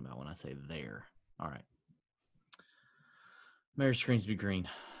talking about when I say their. All right. Mary Screens be green.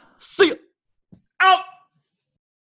 See ya!